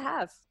you have to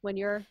have when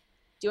you're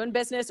doing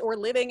business or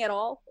living at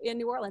all in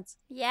New Orleans.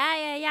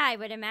 Yeah. I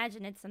would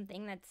imagine it's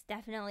something that's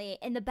definitely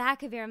in the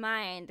back of your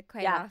mind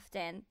quite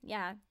often.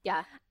 Yeah.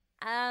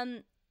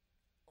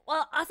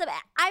 Well, awesome.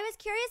 I was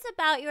curious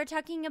about, you were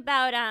talking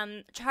about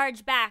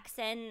chargebacks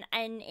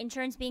and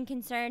insurance being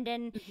concerned,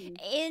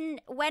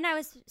 and when I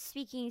was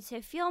speaking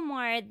to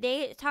Feel.more,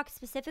 they talked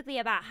specifically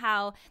about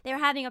how they were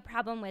having a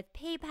problem with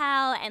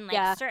PayPal and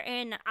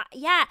certain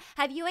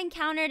have you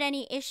encountered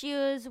any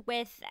issues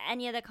with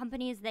any of the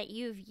companies that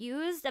you've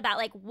used about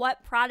like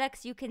what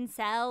products you can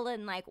sell,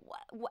 and like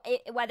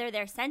whether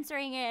they're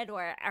censoring it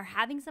or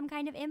having some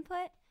kind of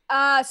input?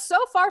 So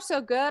far,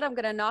 so good. I'm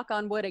going to knock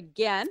on wood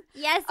again.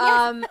 Yes.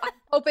 I'm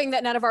hoping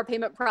that none of our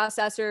payment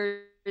processors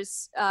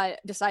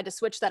decide to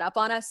switch that up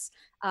on us.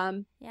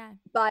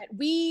 But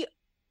we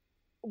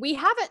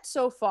haven't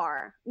so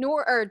far.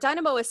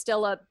 Dynamo is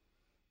still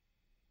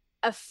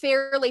a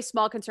fairly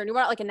small concern. We're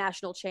not like a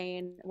national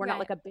chain. We're not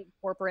like a big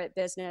corporate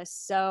business.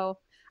 So,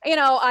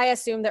 I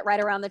assume that right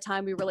around the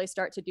time we really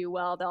start to do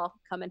well, they'll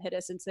come and hit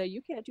us and say,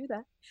 you can't do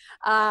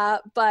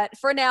that. But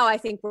for now, I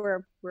think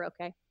we're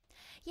okay.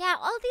 Yeah,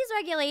 all of these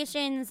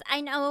regulations, I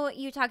know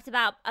you talked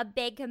about a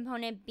big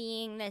component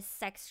being this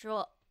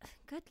sexual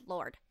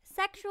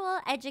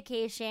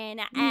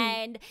education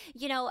and,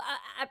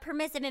 a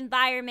permissive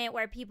environment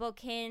where people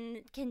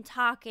can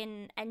talk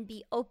and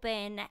be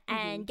open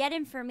and get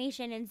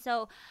information. And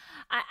so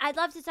I'd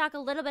love to talk a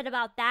little bit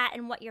about that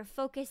and what your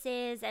focus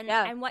is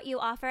and what you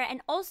offer. And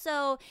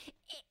also,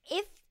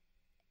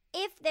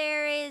 if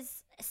there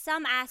is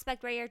some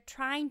aspect where you're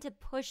trying to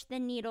push the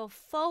needle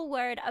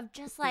forward of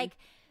just like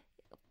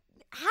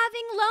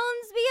having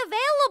loans be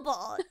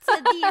available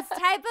to these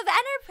type of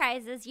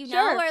enterprises, you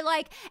know, or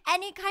like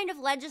any kind of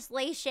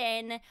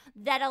legislation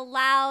that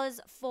allows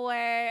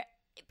for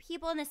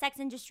people in the sex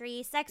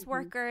industry, sex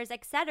workers,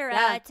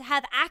 etc., to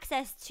have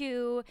access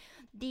to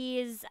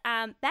these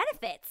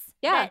benefits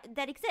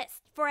that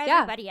exist for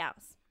everybody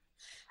else.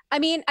 I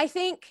mean, I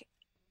think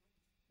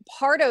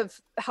part of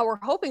how we're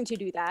hoping to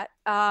do that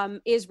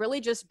is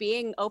really just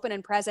being open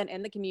and present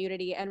in the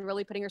community and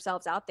really putting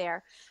ourselves out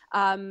there.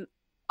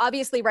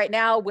 Obviously, right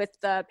now with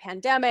the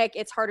pandemic,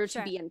 it's harder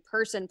to be in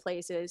person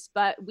places,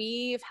 but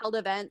we've held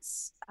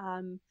events,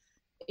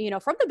 you know,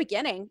 from the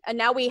beginning, and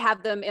now we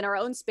have them in our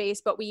own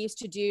space. But we used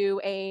to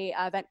do a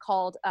event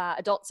called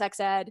Adult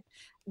Sex Ed,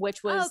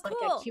 which was like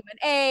a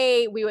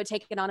Q&A. We would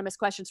take anonymous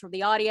questions from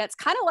the audience,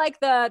 kind of like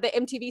the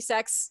MTV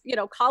Sex, you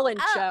know, call-in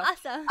show.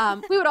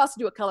 Awesome. We would also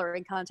do a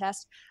coloring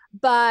contest,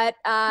 but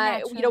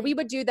you know, we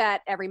would do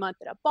that every month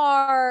at a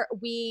bar.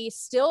 We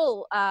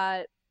still,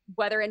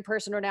 whether in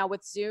person or now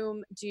with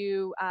Zoom,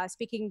 do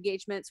speaking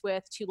engagements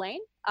with Tulane,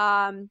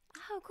 the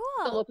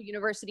local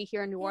university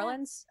here in New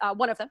Orleans,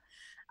 one of them.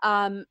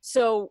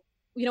 So,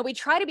 you know, we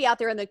try to be out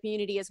there in the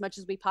community as much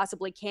as we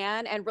possibly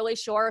can and really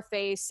show our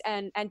face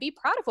and be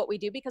proud of what we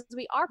do, because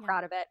we are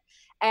proud of it,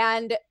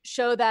 and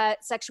show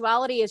that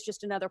sexuality is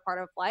just another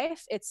part of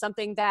life. It's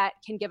something that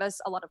can give us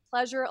a lot of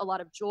pleasure, a lot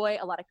of joy,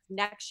 a lot of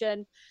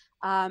connection,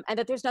 and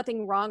that there's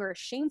nothing wrong or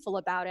shameful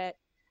about it.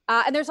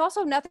 And there's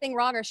also nothing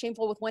wrong or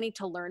shameful with wanting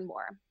to learn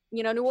more.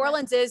 You know, New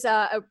Orleans is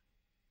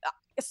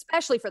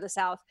especially for the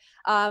South,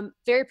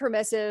 very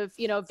permissive,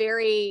 you know,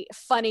 very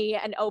funny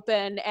and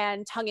open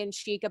and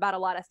tongue-in-cheek about a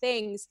lot of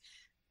things,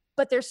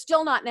 but there's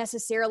still not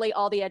necessarily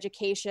all the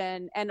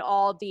education and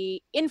all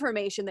the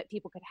information that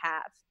people could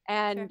have.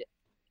 And,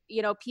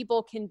 you know,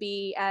 people can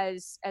be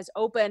as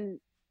open,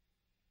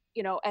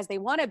 you know, as they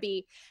want to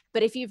be,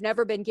 but if you've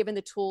never been given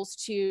the tools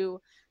to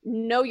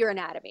know your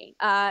anatomy,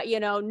 you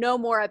know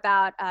more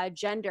about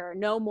gender,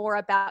 know more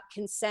about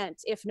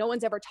consent, if no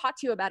one's ever taught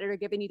you about it or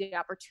given you the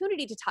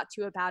opportunity to talk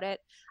to you about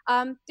it,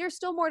 there's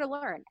still more to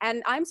learn.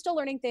 And I'm still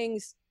learning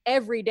things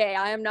every day.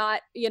 I am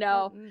not, you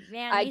know,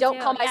 I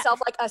don't call myself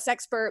like a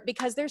sexpert,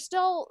 because there's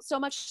still so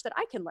much that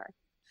I can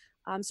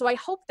learn. So I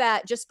hope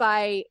that just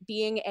by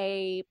being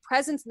a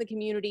presence in the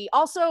community,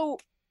 also,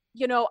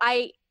 you know,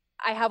 I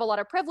have a lot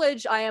of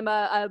privilege. I am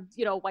a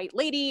you know, white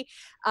lady.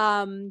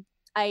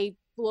 I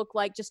look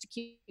like just a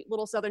cute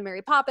little Southern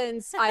Mary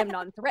Poppins. I am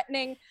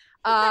non-threatening.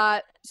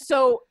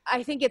 So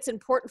I think it's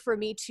important for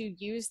me to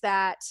use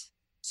that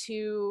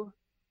to,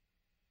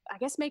 I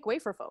guess, make way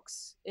for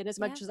folks in as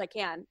much as I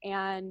can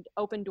and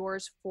open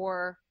doors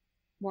for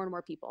more and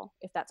more people,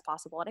 if that's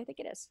possible. And I think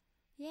it is.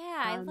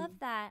 Yeah, I love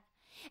that.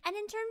 And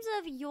in terms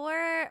of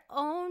your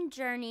own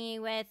journey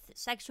with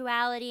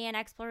sexuality and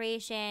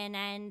exploration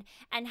and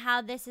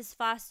how this has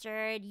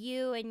fostered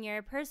you in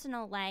your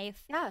personal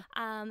life,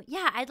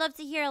 I'd love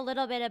to hear a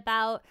little bit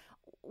about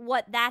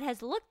what that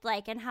has looked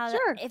like and how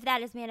if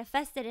that is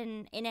manifested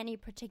in any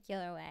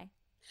particular way.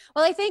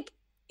 Well, I think,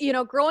 you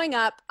know, growing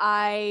up,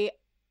 I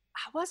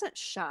wasn't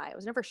shy. I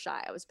was never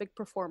shy. I was a big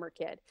performer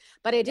kid,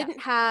 but I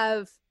didn't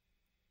have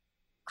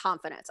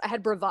confidence. I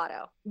had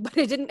bravado, but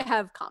I didn't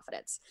have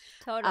confidence.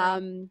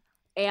 Totally.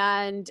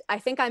 And I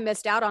think I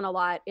missed out on a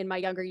lot in my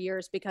younger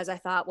years because I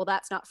thought, well,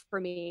 that's not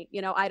for me.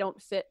 You know, I don't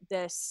fit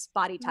this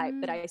body type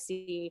that I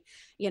see.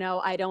 You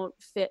know, I don't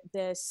fit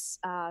this,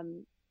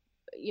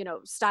 you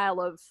know,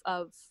 style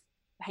of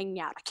hanging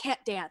out. I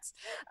can't dance.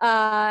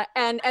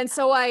 And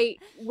so I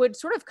would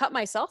sort of cut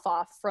myself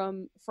off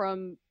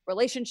from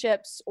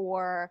relationships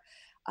or,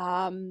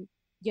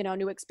 you know,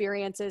 new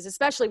experiences,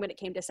 especially when it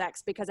came to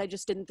sex, because I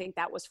just didn't think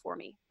that was for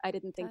me. I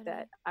didn't think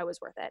that I was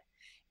worth it.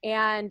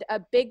 And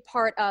a big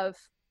part of,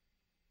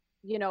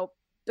 you know,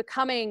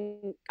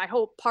 becoming, I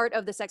hope, part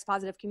of the sex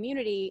positive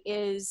community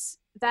is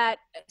that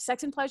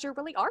sex and pleasure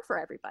really are for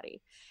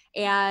everybody.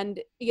 And,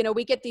 you know,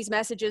 we get these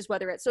messages,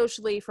 whether it's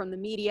socially, from the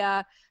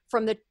media,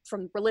 from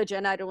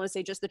religion, I don't want to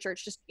say just the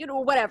church, just, you know,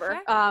 whatever,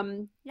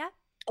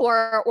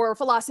 or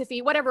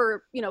philosophy,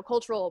 whatever, you know,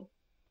 cultural,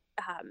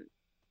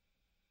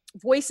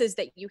 voices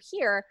that you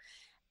hear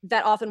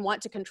that often want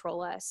to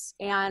control us.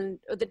 And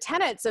the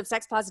tenets of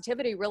sex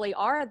positivity really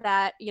are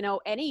that, you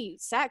know, any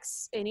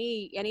sex,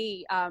 any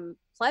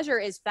pleasure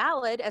is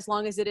valid as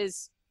long as it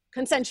is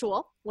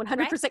consensual,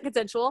 100%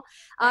 consensual,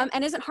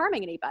 and isn't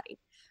harming anybody.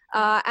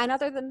 And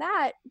other than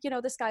that, you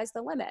know, the sky's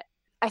the limit.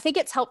 I think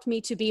it's helped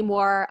me to be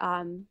more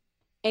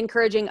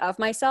encouraging of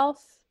myself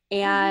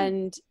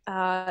and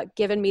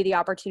given me the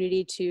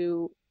opportunity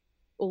to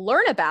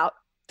learn about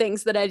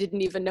things that I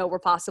didn't even know were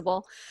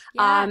possible,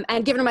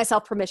 and given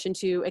myself permission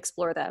to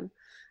explore them.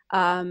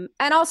 And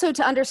also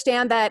to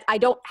understand that I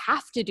don't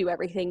have to do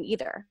everything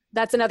either.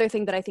 That's another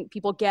thing that I think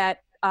people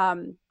get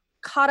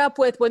caught up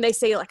with when they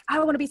say, like, I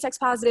want to be sex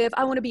positive,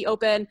 I want to be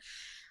open.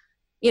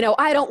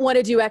 I don't want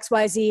to do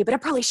XYZ, but I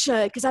probably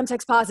should because I'm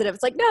sex positive.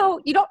 It's like, no,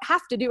 you don't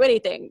have to do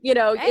anything.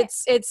 Right.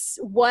 It's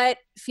what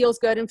feels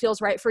good and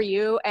feels right for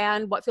you,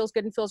 and what feels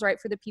good and feels right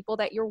for the people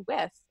that you're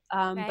with.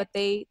 Right. But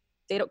they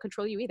don't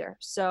control you either.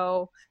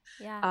 So,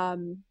 Yeah.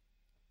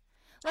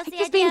 I think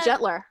just being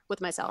gentler with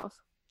myself.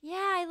 Yeah,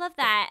 I love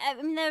that.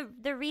 I mean,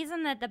 the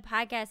reason that the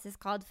podcast is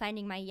called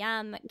Finding My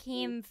Yum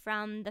came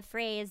from the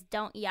phrase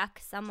 "Don't yuck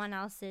someone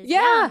else's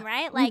yum,"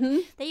 right? Like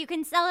that you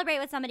can celebrate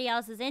what somebody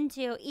else is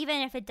into,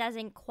 even if it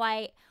doesn't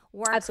quite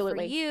work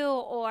for you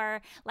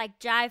or like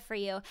jive for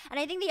you. And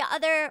I think the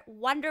other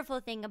wonderful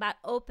thing about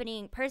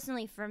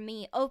personally for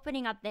me,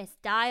 opening up this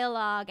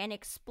dialogue and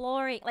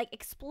exploring, like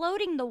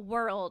exploding the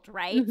world,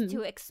 right?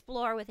 To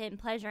explore within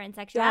pleasure and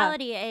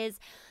sexuality is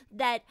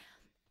that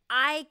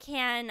I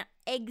can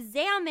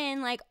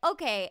examine, like,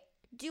 okay,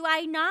 do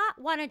I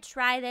not want to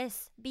try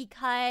this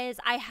because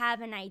I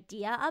have an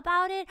idea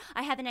about it?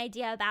 I have an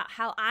idea about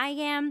how I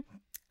am,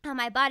 how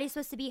my body's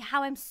supposed to be,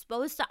 how I'm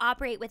supposed to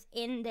operate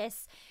within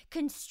this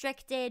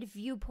constricted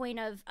viewpoint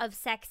of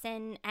sex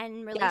and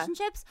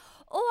relationships?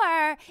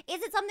 Or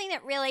is it something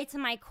that really to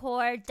my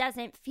core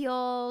doesn't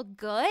feel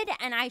good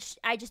and I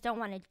just don't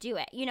want to do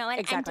it,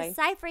 and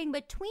deciphering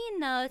between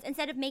those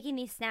instead of making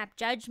these snap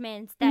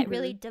judgments that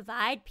really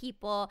divide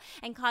people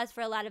and cause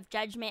for a lot of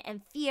judgment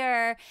and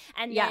fear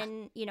and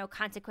then,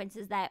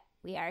 consequences that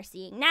we are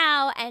seeing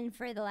now and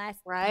for the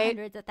last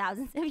hundreds of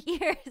thousands of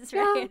years,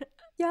 right?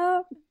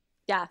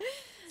 Yeah,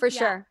 for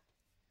sure.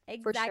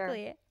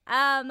 Exactly. For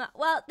sure.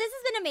 Well, this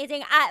has been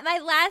amazing. My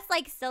last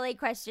silly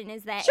question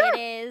is that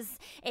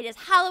it is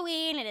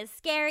Halloween, it is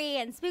scary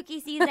and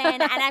spooky season,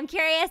 and I'm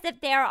curious if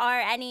there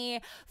are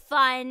any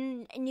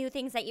fun new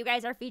things that you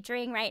guys are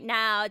featuring right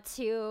now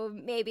to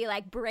maybe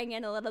bring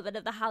in a little bit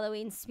of the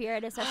Halloween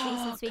spirit, especially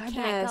since we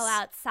can't go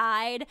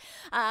outside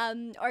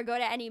or go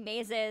to any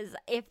mazes.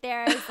 If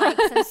there's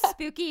some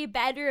spooky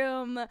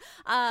bedroom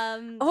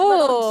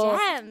little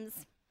gems.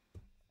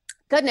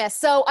 Goodness.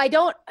 So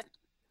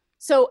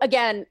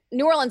again,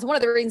 New Orleans, one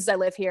of the reasons I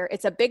live here,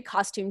 it's a big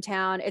costume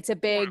town. It's a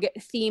big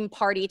theme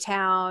party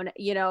town.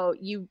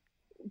 You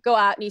go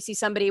out and you see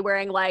somebody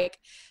wearing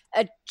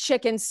a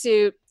chicken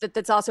suit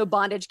that's also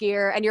bondage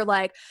gear. And you're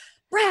like,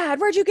 Brad,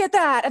 where'd you get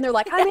that? And they're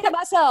like, I made it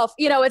myself.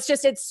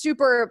 It's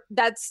super,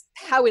 that's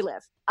how we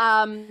live.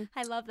 I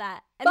love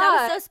that. And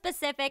that was so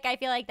specific. I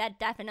feel like that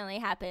definitely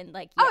happened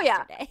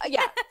yesterday.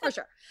 Yeah, for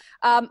sure.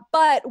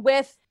 But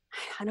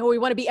I know we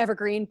want to be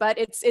evergreen, but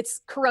it's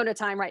Corona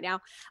time right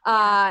now.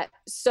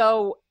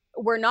 So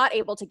we're not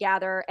able to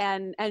gather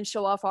and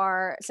show off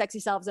our sexy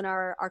selves and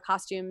our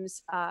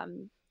costumes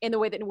in the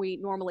way that we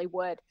normally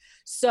would.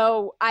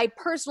 So I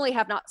personally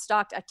have not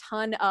stocked a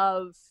ton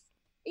of,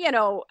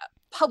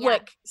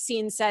 public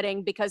scene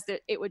setting because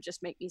it would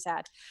just make me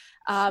sad.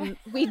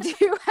 We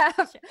do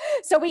have,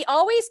 so we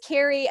always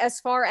carry as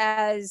far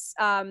as,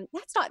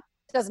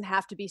 doesn't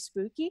have to be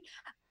spooky.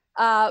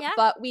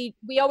 But we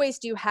always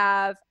do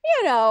have,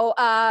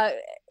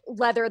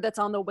 leather that's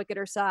on the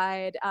wickeder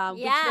side.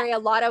 We carry a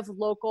lot of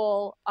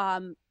local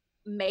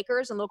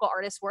makers and local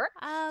artists' work.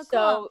 Oh, so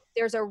cool.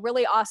 There's a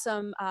really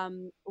awesome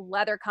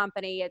leather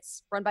company.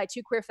 It's run by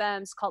two queer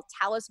femmes called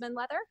Talisman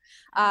Leather.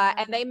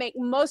 And they make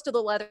most of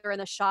the leather in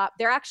the shop.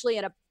 They're actually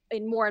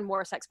in more and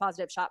more sex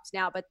positive shops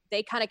now, but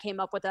they kind of came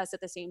up with us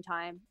at the same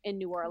time in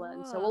New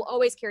Orleans. So we'll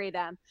always carry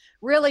them.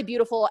 Really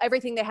beautiful.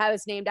 Everything they have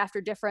is named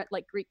after different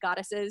Greek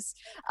goddesses.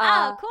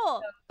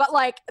 Cool. But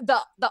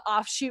the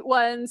offshoot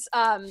ones,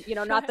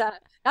 not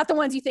the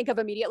ones you think of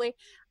immediately.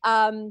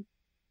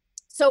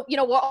 So,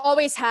 we'll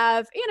always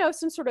have,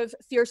 some sort of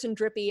fierce and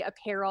drippy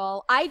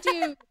apparel. I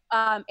do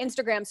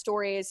Instagram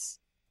stories.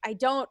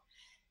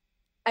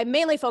 I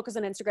mainly focus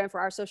on Instagram for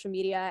our social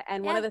media.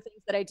 And one of the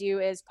things that I do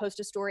is post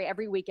a story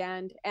every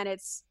weekend. And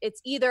it's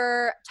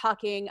either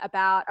talking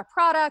about a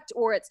product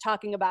or it's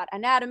talking about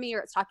anatomy or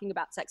it's talking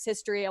about sex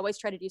history. I always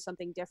try to do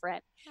something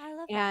different. I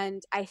love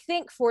and I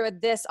think for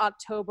this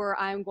October,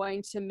 I'm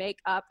going to make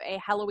up a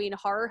Halloween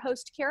horror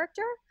host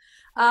character.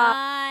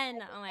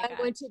 Fun. Oh my God. I'm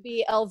going to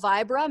be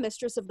Elvibra,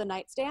 Mistress of the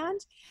Nightstand,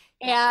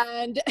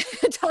 and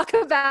talk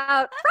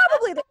about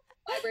probably the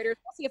vibrators.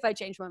 We'll see if I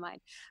change my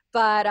mind.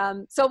 But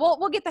so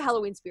we'll get the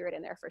Halloween spirit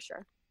in there for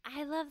sure.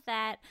 I love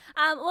that.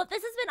 Well,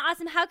 this has been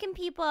awesome. How can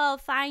people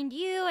find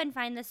you and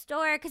find the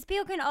store? Because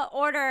people can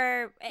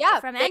order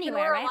from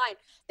anywhere, right? Online.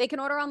 They can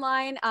order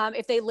online.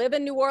 If they live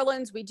in New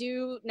Orleans, we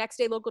do next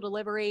day local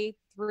delivery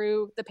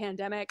through the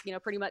pandemic.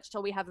 Pretty much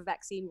till we have a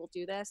vaccine, we'll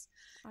do this.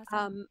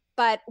 Awesome.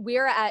 But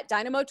we're at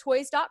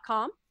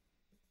dynamotoys.com.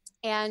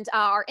 And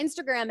our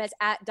Instagram is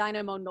at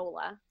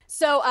dynamonola.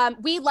 So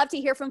we love to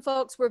hear from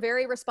folks. We're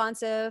very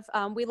responsive.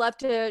 We love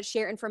to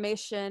share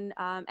information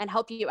and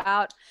help you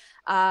out.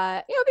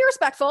 Be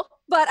respectful.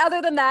 But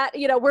other than that,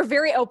 we're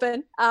very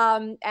open.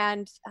 The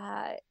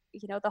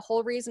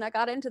whole reason I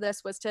got into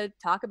this was to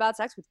talk about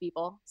sex with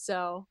people.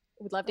 So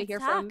we'd love to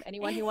hear from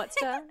anyone who wants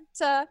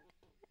to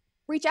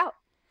reach out.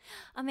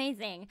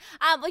 Amazing.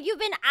 Well, you've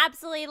been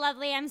absolutely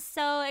lovely. I'm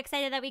so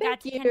excited that we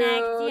got to Thank connect.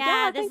 you.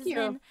 Yeah, Yeah, this thank has you.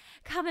 been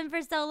coming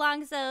for so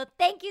long. So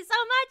thank you so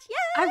much.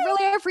 Yeah. I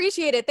really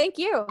appreciate it. Thank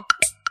you.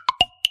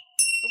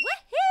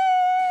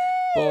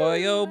 Woohoo!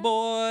 Boy, oh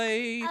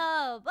boy.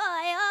 Oh boy,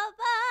 oh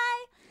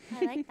boy.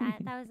 I like that.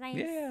 That was nice.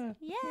 Yeah.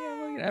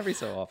 Yeah. Every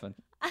so often.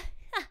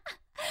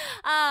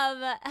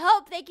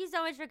 Hope, thank you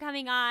so much for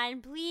coming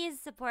on. Please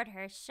support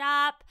her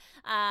shop.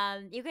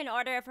 You can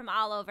order it from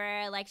all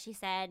over. Like she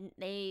said,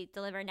 they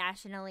deliver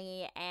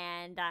nationally,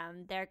 and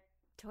their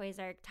toys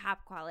are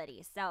top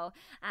quality. So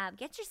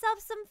get yourself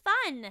some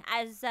fun,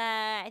 as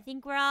I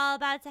think we're all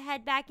about to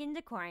head back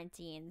into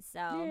quarantine. So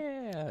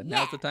Yeah,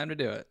 now's the time to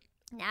do it.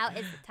 now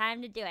is the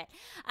time to do it.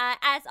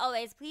 As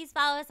always, please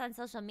follow us on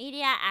social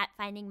media at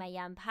Finding My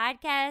Yum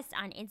Podcast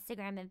on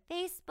Instagram and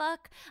Facebook.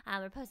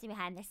 We're posting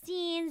behind the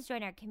scenes.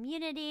 Join our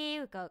community.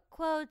 We go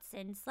quotes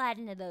and slide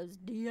into those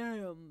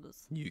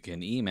DMs. You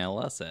can email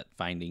us at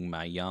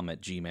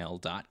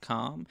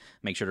findingmyyum@gmail.com.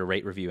 Make sure to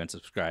rate, review, and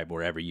subscribe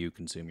wherever you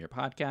consume your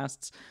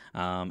podcasts.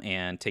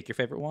 And take your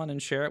favorite one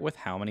and share it with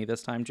how many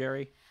this time,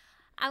 Jerry?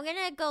 I'm going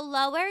to go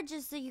lower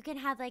just so you can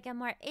have like a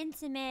more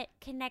intimate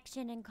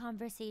connection and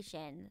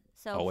conversation.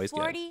 So Always good.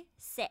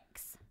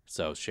 46.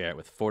 So share it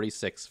with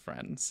 46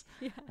 friends.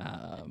 Yeah.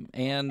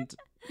 And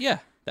yeah,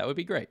 that would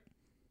be great.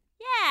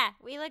 Yeah,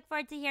 we look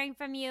forward to hearing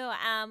from you.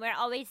 We're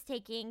always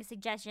taking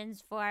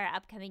suggestions for our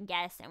upcoming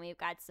guests, and we've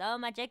got so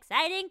much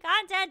exciting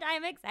content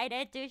I'm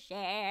excited to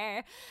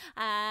share.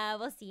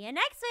 We'll see you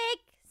next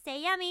week.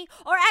 Stay yummy.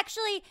 Or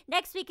actually,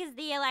 next week is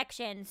the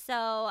election,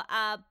 so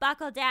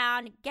buckle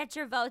down, get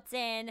your votes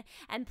in,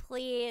 and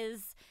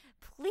please,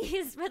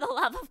 for the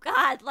love of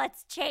God,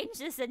 let's change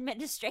this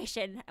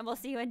administration, and we'll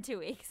see you in 2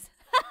 weeks.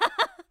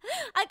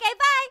 Okay,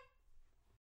 bye!